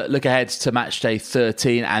time to look ahead to match day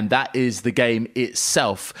 13, and that is the game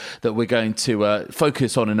itself that we're going to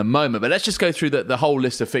focus on in a moment. But let's just go through the whole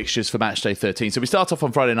list of fixtures for match day 13. So we start off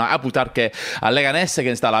on Friday night at Butarque, Leganés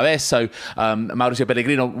against Alavés. So Mauricio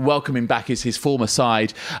Pellegrino welcoming back his former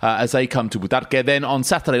side as they come to Butarque. Then on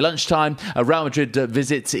Saturday lunchtime, Real Madrid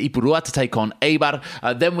visits Ipurúa to take on Eibar.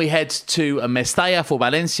 Then we head to Mestalla for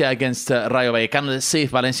Valencia against Rayo Vallecano. Let's see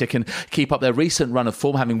if Valencia can keep up their recent run of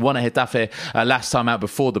form, having won at Getafe last time out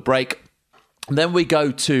before the break. Then we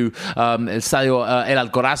go to El Estadio El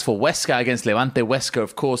Alcoraz for Huesca against Levante. Huesca,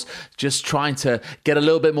 of course, just trying to get a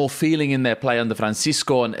little bit more feeling in their play under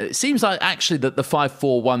Francisco. And it seems like actually that the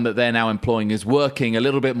 5-4-1 that they're now employing is working a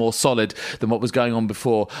little bit more solid than what was going on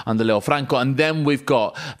before under Leo Franco. And then we've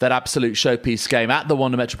got that absolute showpiece game at the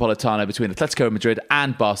Wanda Metropolitano between Atletico de Madrid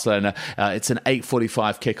and Barcelona. It's an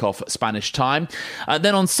 8:45 kickoff Spanish time.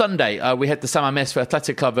 Then on Sunday, we head to San Mamés for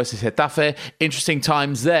Athletic Club versus Getafe. Interesting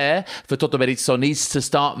times there for Toto Berizzo. Needs to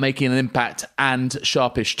start making an impact, and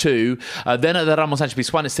Sharpish too. Then at the Ramos Sánchez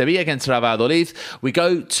Pizjuán, Sevilla against Real Valladolid. We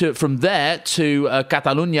go from there to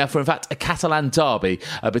Catalunya for, in fact, a Catalan derby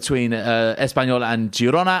between Espanyol and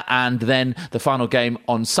Girona. And then the final game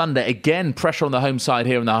on Sunday. Again, pressure on the home side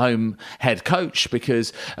here and the home head coach,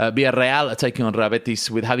 because Villarreal are taking on Real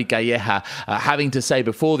Betis with Javi Calleja having to say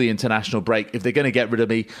before the international break, if they're going to get rid of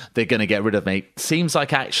me, they're going to get rid of me. Seems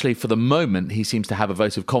like actually for the moment he seems to have a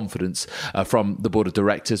vote of confidence from the board of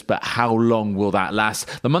directors, but how long will that last?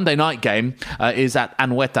 The Monday night game is at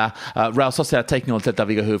Anoeta. Real Sociedad taking on Celta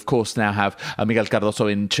Vigo, who of course now have Miguel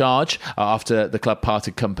Cardoso in charge after the club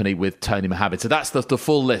parted company with Tony Mohamed. So that's the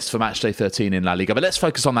full list for match day 13 in La Liga. But let's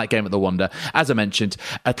focus on that game at the Wanda. As I mentioned,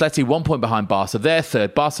 Atleti 1 point behind Barca. They're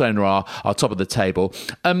third. Barcelona are top of the table.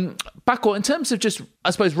 Paco, in terms of just, I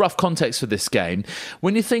suppose, rough context for this game,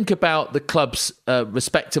 when you think about the clubs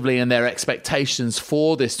respectively and their expectations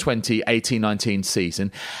for this 2018-19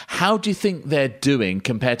 season, how do you think they're doing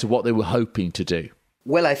compared to what they were hoping to do?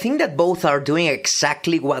 Well, I think that both are doing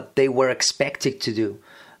exactly what they were expected to do.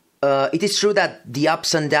 It is true that the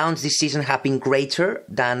ups and downs this season have been greater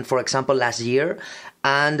than, for example, last year,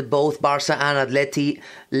 and both Barca and Atleti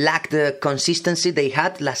lack the consistency they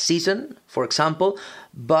had last season, for example,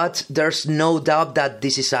 but there's no doubt that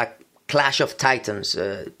this is a clash of titans,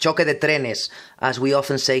 choque de trenes, as we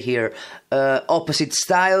often say here. Opposite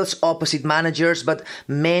styles, opposite managers, but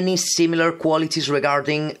many similar qualities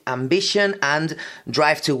regarding ambition and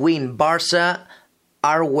drive to win. Barca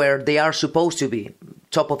are where they are supposed to be,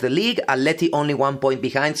 top of the league. Atleti only 1 point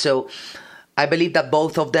behind, so I believe that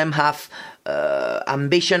both of them have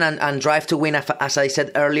ambition and drive to win, as I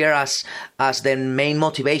said earlier, as the main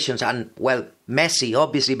motivations. And, well, Messi,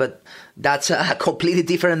 obviously, but that's a completely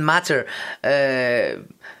different matter.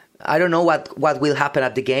 I don't know what will happen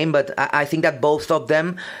at the game, but I think that both of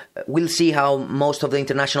them will see how most of the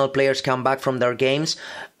international players come back from their games.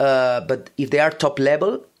 But if they are top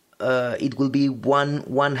level, it will be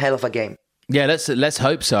one hell of a game. Yeah, let's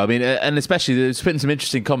hope so. I mean, and especially there's been some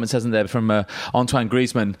interesting comments, hasn't there, from Antoine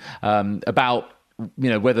Griezmann about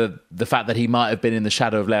whether the fact that he might have been in the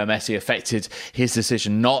shadow of Leo Messi affected his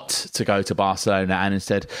decision not to go to Barcelona and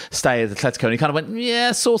instead stay at Atletico. And he kind of went,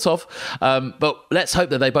 yeah, sort of. But let's hope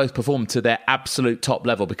that they both perform to their absolute top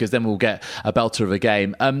level, because then we'll get a belter of a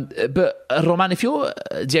game. But Roman, if you're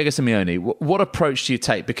Diego Simeone, what approach do you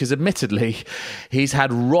take? Because admittedly, he's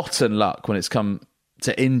had rotten luck when it's come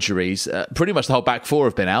to injuries. Pretty much the whole back four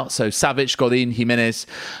have been out. So Savic, Godin, Jimenez,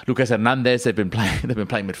 Lucas Hernandez, they've been playing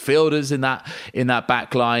midfielders in that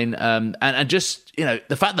back line. And just,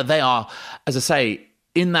 the fact that they are, as I say,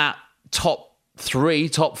 in that top 3,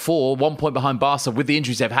 top 4, 1 point behind Barca with the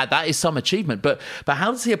injuries they've had, that is some achievement. But how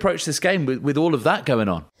does he approach this game with all of that going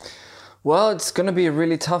on? Well, it's going to be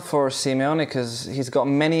really tough for Simeone because he's got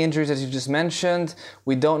many injuries, as you just mentioned.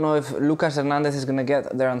 We don't know if Lucas Hernandez is going to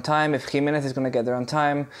get there on time, if Jimenez is going to get there on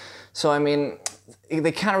time. So, I mean,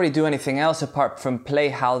 they can't really do anything else apart from play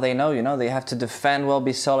how they know. They have to defend well,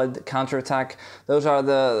 be solid, counter-attack. Those are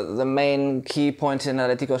the main key points in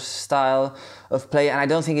Atletico's style of play, and I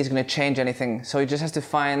don't think he's going to change anything. So he just has to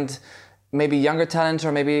find maybe younger talent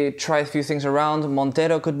or maybe try a few things around.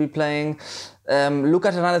 Montero could be playing.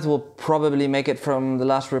 Lucas Hernandez will probably make it from the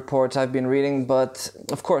last reports I've been reading, but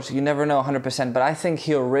of course you never know 100%. But I think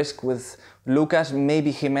he'll risk with Lucas,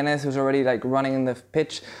 maybe Jimenez, who's already running in the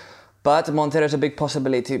pitch. But Montero is a big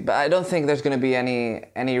possibility. But I don't think there's going to be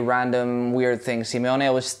any random weird thing. Simeone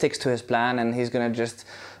always sticks to his plan, and he's going to just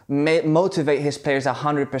motivate his players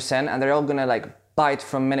 100%, and they're all going to bite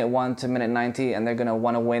from minute 1 to minute 90, and they're going to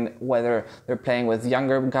want to win whether they're playing with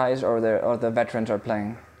younger guys or the veterans are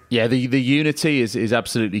playing. Yeah, the unity is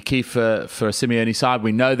absolutely key for Simeone's side.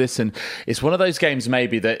 We know this, and it's one of those games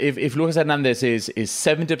maybe that if Lucas Hernandez is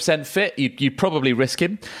 70% fit, you'd probably risk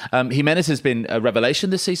him. Jimenez has been a revelation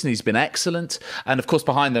this season. He's been excellent. And of course,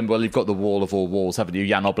 behind them, well, you've got the wall of all walls, haven't you,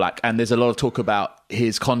 Jan Oblak? And there's a lot of talk about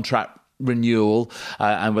his contract renewal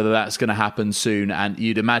and whether that's going to happen soon, and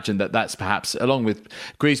you'd imagine that that's perhaps, along with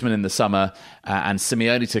Griezmann in the summer and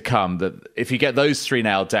Simeone to come, that if you get those three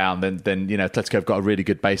nailed down, then Atletico have got a really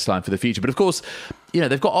good baseline for the future. But of course,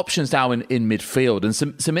 they've got options now in midfield,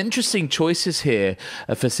 and some interesting choices here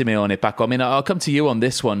for Simeone, Paco. I mean, I'll come to you on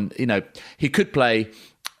this one. He could play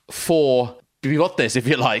 4 pivotes, if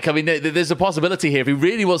you like. I mean, there's a possibility here if he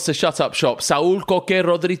really wants to shut up shop. Saúl, Koke,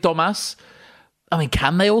 Rodri, Tomás. I mean,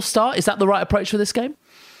 can they all start? Is that the right approach for this game?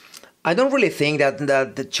 I don't really think that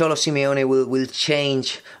the Cholo Simeone will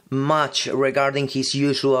change much regarding his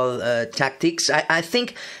usual tactics. I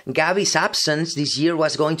think Gavi's absence this year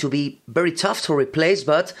was going to be very tough to replace,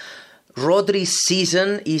 but Rodri's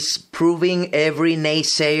season is proving every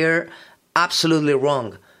naysayer absolutely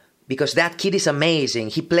wrong. Because that kid is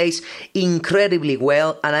amazing. He plays incredibly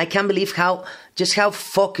well, and I can't believe how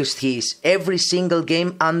focused he is every single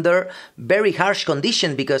game under very harsh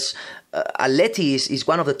conditions, because Atleti is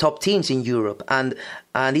one of the top teams in Europe, and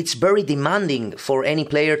it's very demanding for any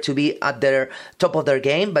player to be at their top of their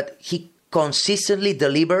game, but he consistently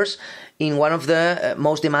delivers in one of the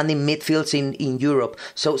most demanding midfields in Europe.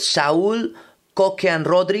 So Saúl, Koke and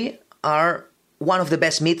Rodri are one of the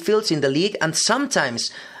best midfields in the league, and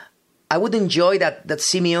sometimes I would enjoy that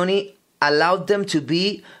Simeone allowed them to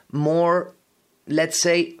be more, let's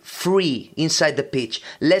say, free inside the pitch,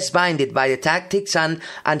 less binded by the tactics and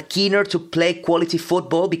keener to play quality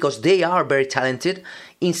football, because they are very talented,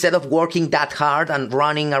 instead of working that hard and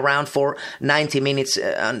running around for 90 minutes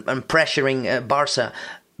and pressuring Barca.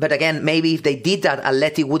 But again, maybe if they did that,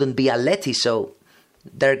 Atleti wouldn't be Atleti, so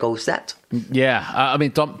there goes that. Yeah, I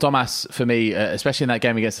mean, Tomás, for me, especially in that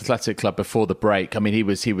game against Athletic Club before the break, I mean, he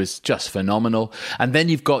was just phenomenal. And then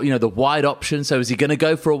you've got, the wide option. So is he going to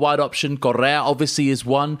go for a wide option? Correa obviously is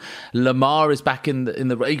one. Lamar is back in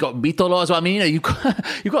the you got Vitolo as well. I mean,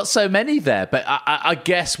 you've got so many there. But I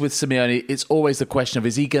guess with Simeone, it's always the question of,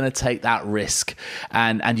 is he going to take that risk?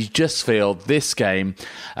 And you just feel this game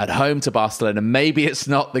at home to Barcelona, maybe it's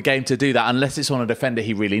not the game to do that unless it's on a defender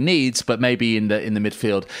he really needs, but maybe in the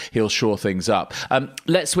midfield he'll shore things up.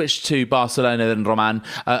 Let's switch to Barcelona then, Roman.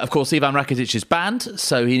 Of course, Ivan Rakitic is banned,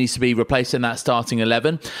 so he needs to be replaced in that starting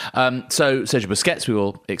 11. So Sergio Busquets, we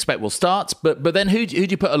will expect will start. But then who do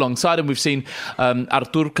you put alongside him? We've seen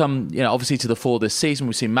Artur come, obviously to the fore this season.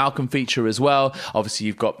 We've seen Malcolm feature as well. Obviously,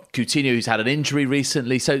 you've got Coutinho, who's had an injury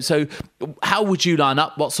recently. So how would you line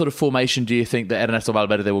up? What sort of formation do you think that Ernesto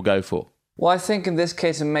Valverde will go for? Well, I think in this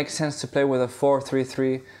case it makes sense to play with a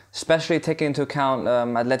 4-3-3, especially taking into account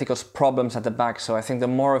Atletico's problems at the back. So I think the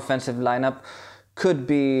more offensive lineup could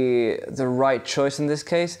be the right choice in this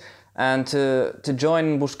case. And to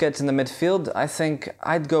join Busquets in the midfield, I think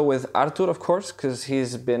I'd go with Artur, of course, because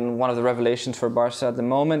he's been one of the revelations for Barca at the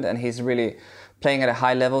moment and he's really playing at a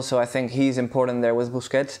high level. So I think he's important there with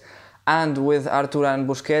Busquets. And with Artur and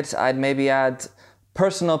Busquets, I'd maybe add...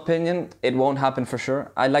 Personal opinion, it won't happen for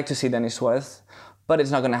sure. I'd like to see Denis Suarez, but it's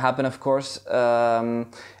not going to happen, of course.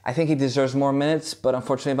 I think he deserves more minutes, but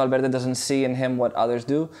unfortunately Valverde doesn't see in him what others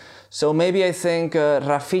do. So maybe I think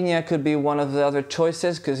Rafinha could be one of the other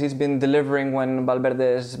choices because he's been delivering when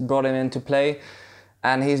Valverde has brought him in to play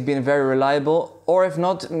and he's been very reliable. Or if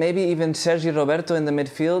not, maybe even Sergi Roberto in the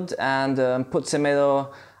midfield and put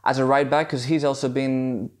Semedo as a right back because he's also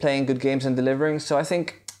been playing good games and delivering. So I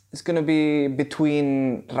think it's going to be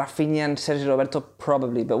between Rafinha and Sergio Roberto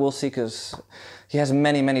probably, but we'll see because he has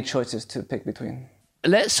many, many choices to pick between.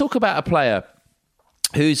 Let's talk about a player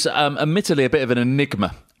who's admittedly a bit of an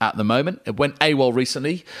enigma at the moment. It went AWOL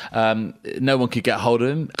recently. No one could get hold of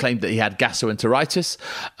him. Claimed that he had gastroenteritis.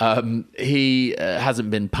 He hasn't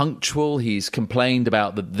been punctual. He's complained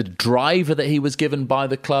about the driver that he was given by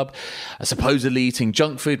the club, supposedly eating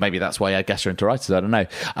junk food. Maybe that's why he had gastroenteritis. I don't know.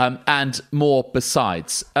 And more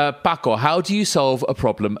besides. Paco, how do you solve a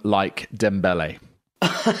problem like Dembele?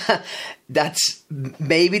 That's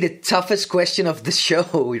maybe the toughest question of the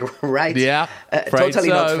show, right? Yeah, totally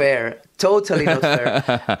so. Not fair. Totally not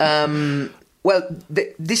fair.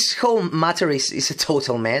 This whole matter is a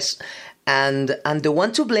total mess, and the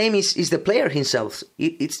one to blame is the player himself.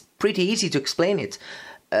 It's pretty easy to explain it.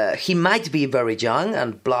 He might be very young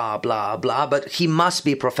and blah blah blah, but he must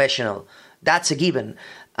be professional. That's a given.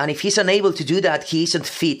 And if he's unable to do that, he isn't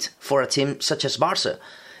fit for a team such as Barca.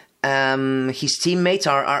 His teammates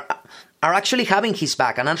are actually having his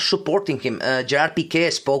back and are supporting him. Gerard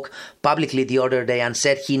Piqué spoke publicly the other day and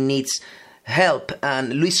said he needs help.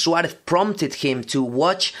 And Luis Suarez prompted him to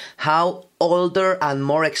watch how older and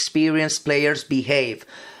more experienced players behave.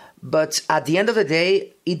 But at the end of the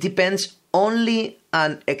day, it depends only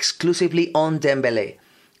and exclusively on Dembele.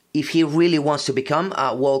 If he really wants to become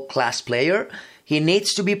a world-class player, he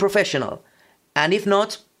needs to be professional. And if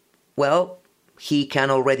not, well, he can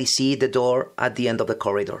already see the door at the end of the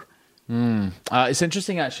corridor. It's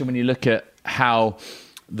interesting, actually, when you look at how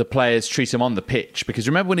the players treat him on the pitch. Because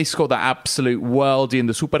remember when he scored that absolute worldie in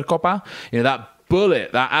the Supercopa? That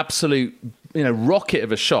bullet, that absolute rocket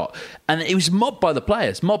of a shot. And it was mobbed by the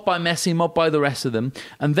players, mobbed by Messi, mobbed by the rest of them.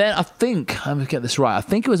 And then I think, let me get this right, I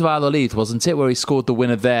think it was Valladolid, wasn't it, where he scored the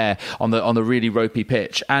winner there on the really ropey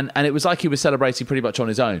pitch. And it was like he was celebrating pretty much on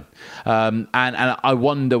his own. And I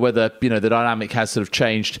wonder whether, the dynamic has sort of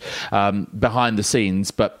changed behind the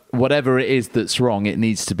scenes. But whatever it is that's wrong, it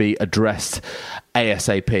needs to be addressed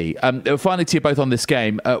ASAP. Finally, to you both on this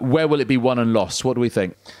game, where will it be won and lost? What do we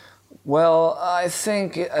think? Well, I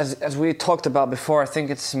think, as we talked about before, I think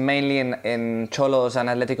it's mainly in Cholo's and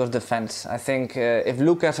Atletico's defense. I think if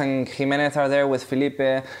Lucas and Jimenez are there with Felipe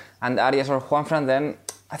and Arias or Juanfran, then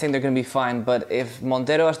I think they're going to be fine. But if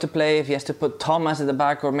Montero has to play, if he has to put Thomas at the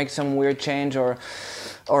back or make some weird change or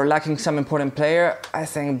lacking some important player, I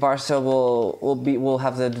think Barca will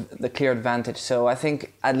have the clear advantage. So I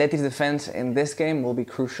think Atleti's defense in this game will be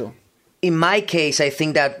crucial. In my case, I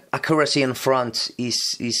think that accuracy in front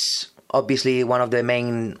is obviously one of the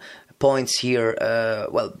main points here.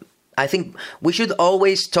 I think we should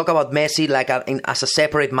always talk about Messi as a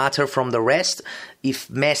separate matter from the rest. If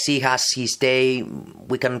Messi has his day,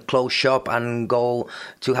 we can close shop and go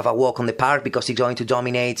to have a walk on the park because he's going to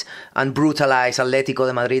dominate and brutalize Atletico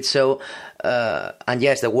de Madrid. So, and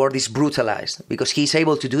yes, the word is brutalized because he's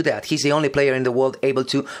able to do that. He's the only player in the world able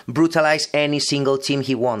to brutalize any single team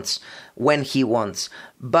he wants, when he wants.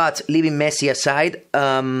 But leaving Messi aside,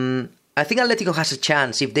 I think Atletico has a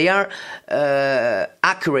chance. If they are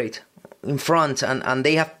accurate in front and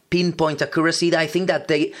they have pinpoint accuracy, I think that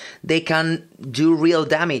they can do real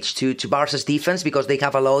damage to Barca's defense because they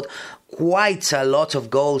have allowed quite a lot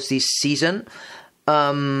of goals this season.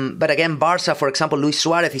 But again, Barca, for example, Luis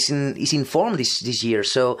Suarez is in form this year,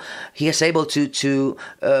 so he is able to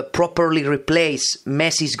properly replace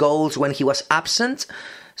Messi's goals when he was absent.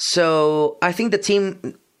 So I think the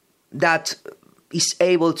team that is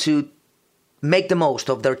able to make the most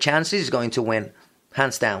of their chances is going to win,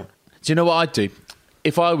 hands down. Do you know what I'd do?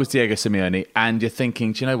 If I was Diego Simeone and you're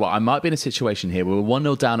thinking, do you know what, I might be in a situation here where we're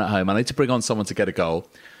 1-0 down at home, I need to bring on someone to get a goal,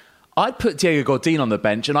 I'd put Diego Godin on the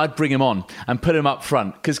bench and I'd bring him on and put him up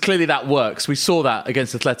front, because clearly that works. We saw that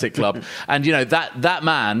against Athletic Club. And, you know, that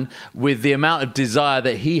man, with the amount of desire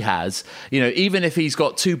that he has, you know, even if he's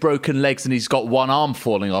got 2 broken legs and he's got 1 arm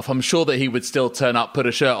falling off, I'm sure that he would still turn up, put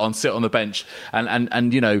a shirt on, sit on the bench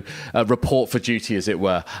and you know, report for duty, as it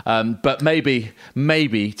were. But maybe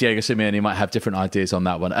Diego Simeone might have different ideas on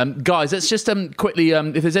that one. Guys, let's just quickly,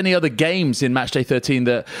 if there's any other games in Matchday 13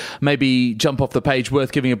 that maybe jump off the page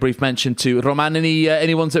worth giving a brief mention to. Roman,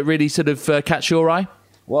 any ones that really sort of catch your eye?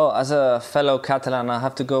 Well, as a fellow Catalan, I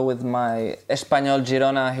have to go with my Espanyol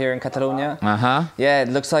Girona here in Catalonia. Yeah, it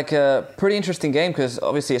looks like a pretty interesting game because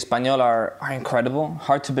obviously Espanyol are incredible.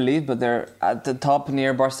 Hard to believe, but they're at the top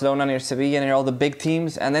near Barcelona, near Sevilla, near all the big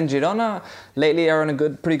teams. And then Girona lately are on a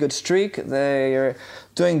pretty good streak. They're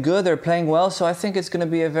doing good, they're playing well. So I think it's going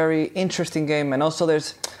to be a very interesting game. And also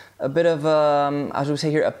there's a bit of, as we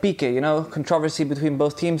say here, a pique, you know, controversy between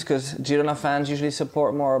both teams because Girona fans usually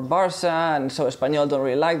support more Barça and so Espanyol don't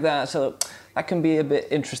really like that. So that can be a bit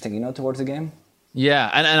interesting, you know, towards the game.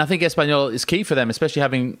 Yeah, and I think Espanyol is key for them, especially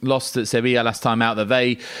having lost at Sevilla last time out, that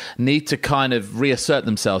they need to kind of reassert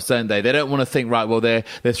themselves, don't they? They don't want to think, right, well, they're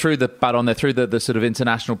through the baton, they're through the sort of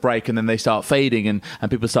international break, and then they start fading and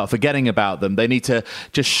people start forgetting about them. They need to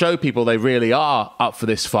just show people they really are up for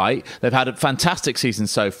this fight. They've had a fantastic season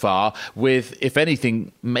so far with, if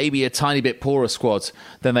anything, maybe a tiny bit poorer squad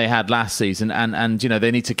than they had last season, and you know,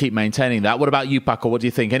 they need to keep maintaining that. What about you, Paco? What do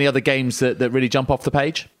you think? Any other games that really jump off the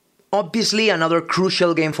page? Obviously, another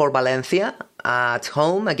crucial game for Valencia at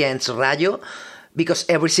home against Rayo, because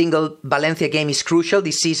every single Valencia game is crucial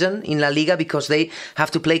this season in La Liga because they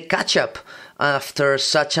have to play catch-up after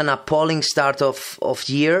such an appalling start of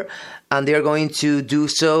year, and they're going to do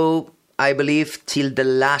so, I believe, till the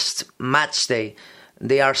last match day.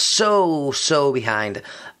 They are so behind.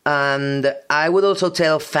 And I would also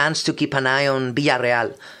tell fans to keep an eye on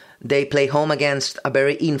Villarreal. They play home against a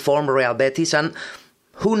very informed Real Betis, and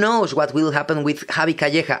who knows what will happen with Javi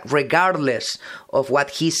Calleja, regardless of what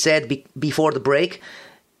he said before the break.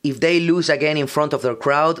 If they lose again in front of their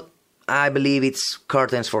crowd, I believe it's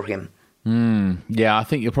curtains for him. Yeah, I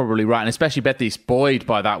think you're probably right, and especially Betis buoyed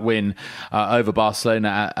by that win over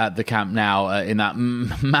Barcelona at the Camp Nou in that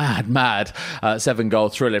mad 7-goal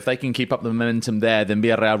thriller. If they can keep up the momentum there, then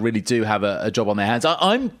Villarreal really do have a job on their hands.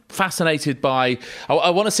 I'm fascinated by...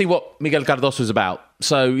 I want to see what Miguel Cardoso is about.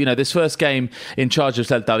 So, you know, this first game in charge of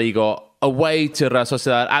Celta Vigo, away to Real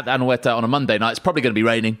Sociedad at Anoeta on a Monday night. It's probably going to be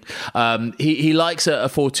raining. He likes a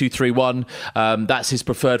 4-2-3-1. That's his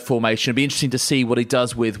preferred formation. It'll be interesting to see what he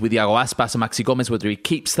does with Iago Aspas and Maxi Gomez, whether he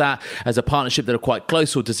keeps that as a partnership that are quite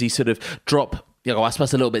close, or does he sort of drop Iago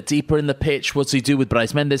Aspas a little bit deeper in the pitch? What does he do with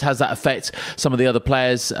Brais Mendes? How does that affect some of the other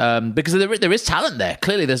players? Because there is talent there.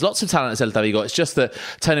 Clearly, there's lots of talent at Celta Vigo. It's just that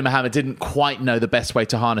Tony Mohamed didn't quite know the best way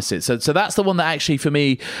to harness it. So that's the one that actually, for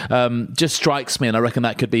me, just strikes me, and I reckon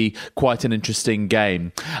that could be quite an interesting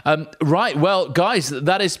game. Right, well, guys,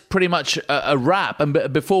 that is pretty much a wrap.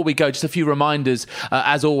 And before we go, just a few reminders,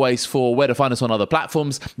 as always, for where to find us on other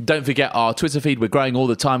platforms. Don't forget our Twitter feed. We're growing all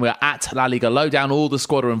the time. We're at La Liga Lowdown. All the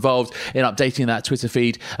squad are involved in updating that Twitter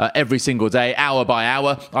feed every single day, hour by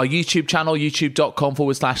hour. Our YouTube channel,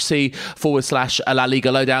 youtube.com/C/La Liga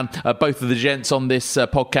Lowdown. Both of the gents on this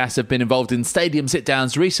podcast have been involved in stadium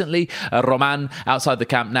sit-downs recently. Roman outside the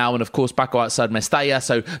Camp Nou, and of course Paco outside Mestalla,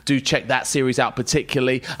 so do check that series out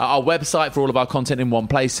particularly. Our website for all of our content in one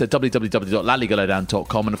place,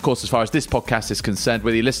 www.laligalowdown.com. And of course, as far as this podcast is concerned,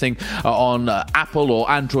 whether you're listening on Apple or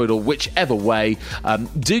Android or whichever way,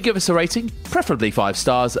 do give us a rating, preferably 5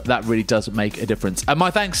 stars. That really does make a difference. And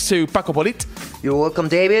my thanks to Paco Polit. You're welcome,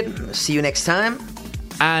 David. See you next time.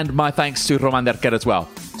 And my thanks to Roman Derquer as well.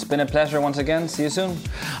 It's been a pleasure once again. See you soon.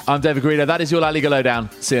 I'm David Greeno. That is your La Liga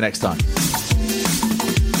Lowdown. See you next time.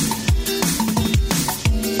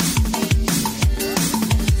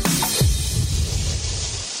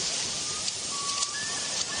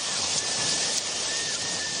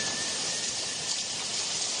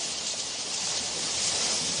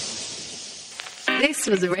 This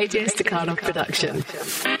was a Radio Staccato production.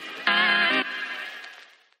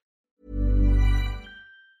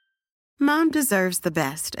 Mom Mom deserves the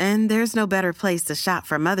best, and there's no better place to shop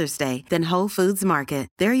for Mother's Day than Whole Foods Market.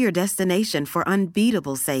 They're your destination for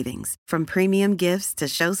unbeatable savings, from premium gifts to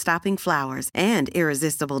show-stopping flowers and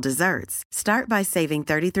irresistible desserts. Start by saving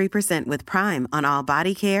 33% with Prime on all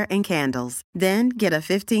body care and candles. Then get a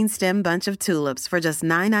 15-stem bunch of tulips for just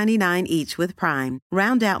 $9.99 each with Prime.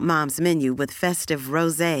 Round out Mom's menu with festive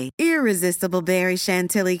rosé, irresistible berry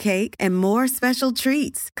chantilly cake, and more special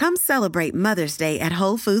treats. Come celebrate Mother's Day at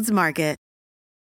Whole Foods Market.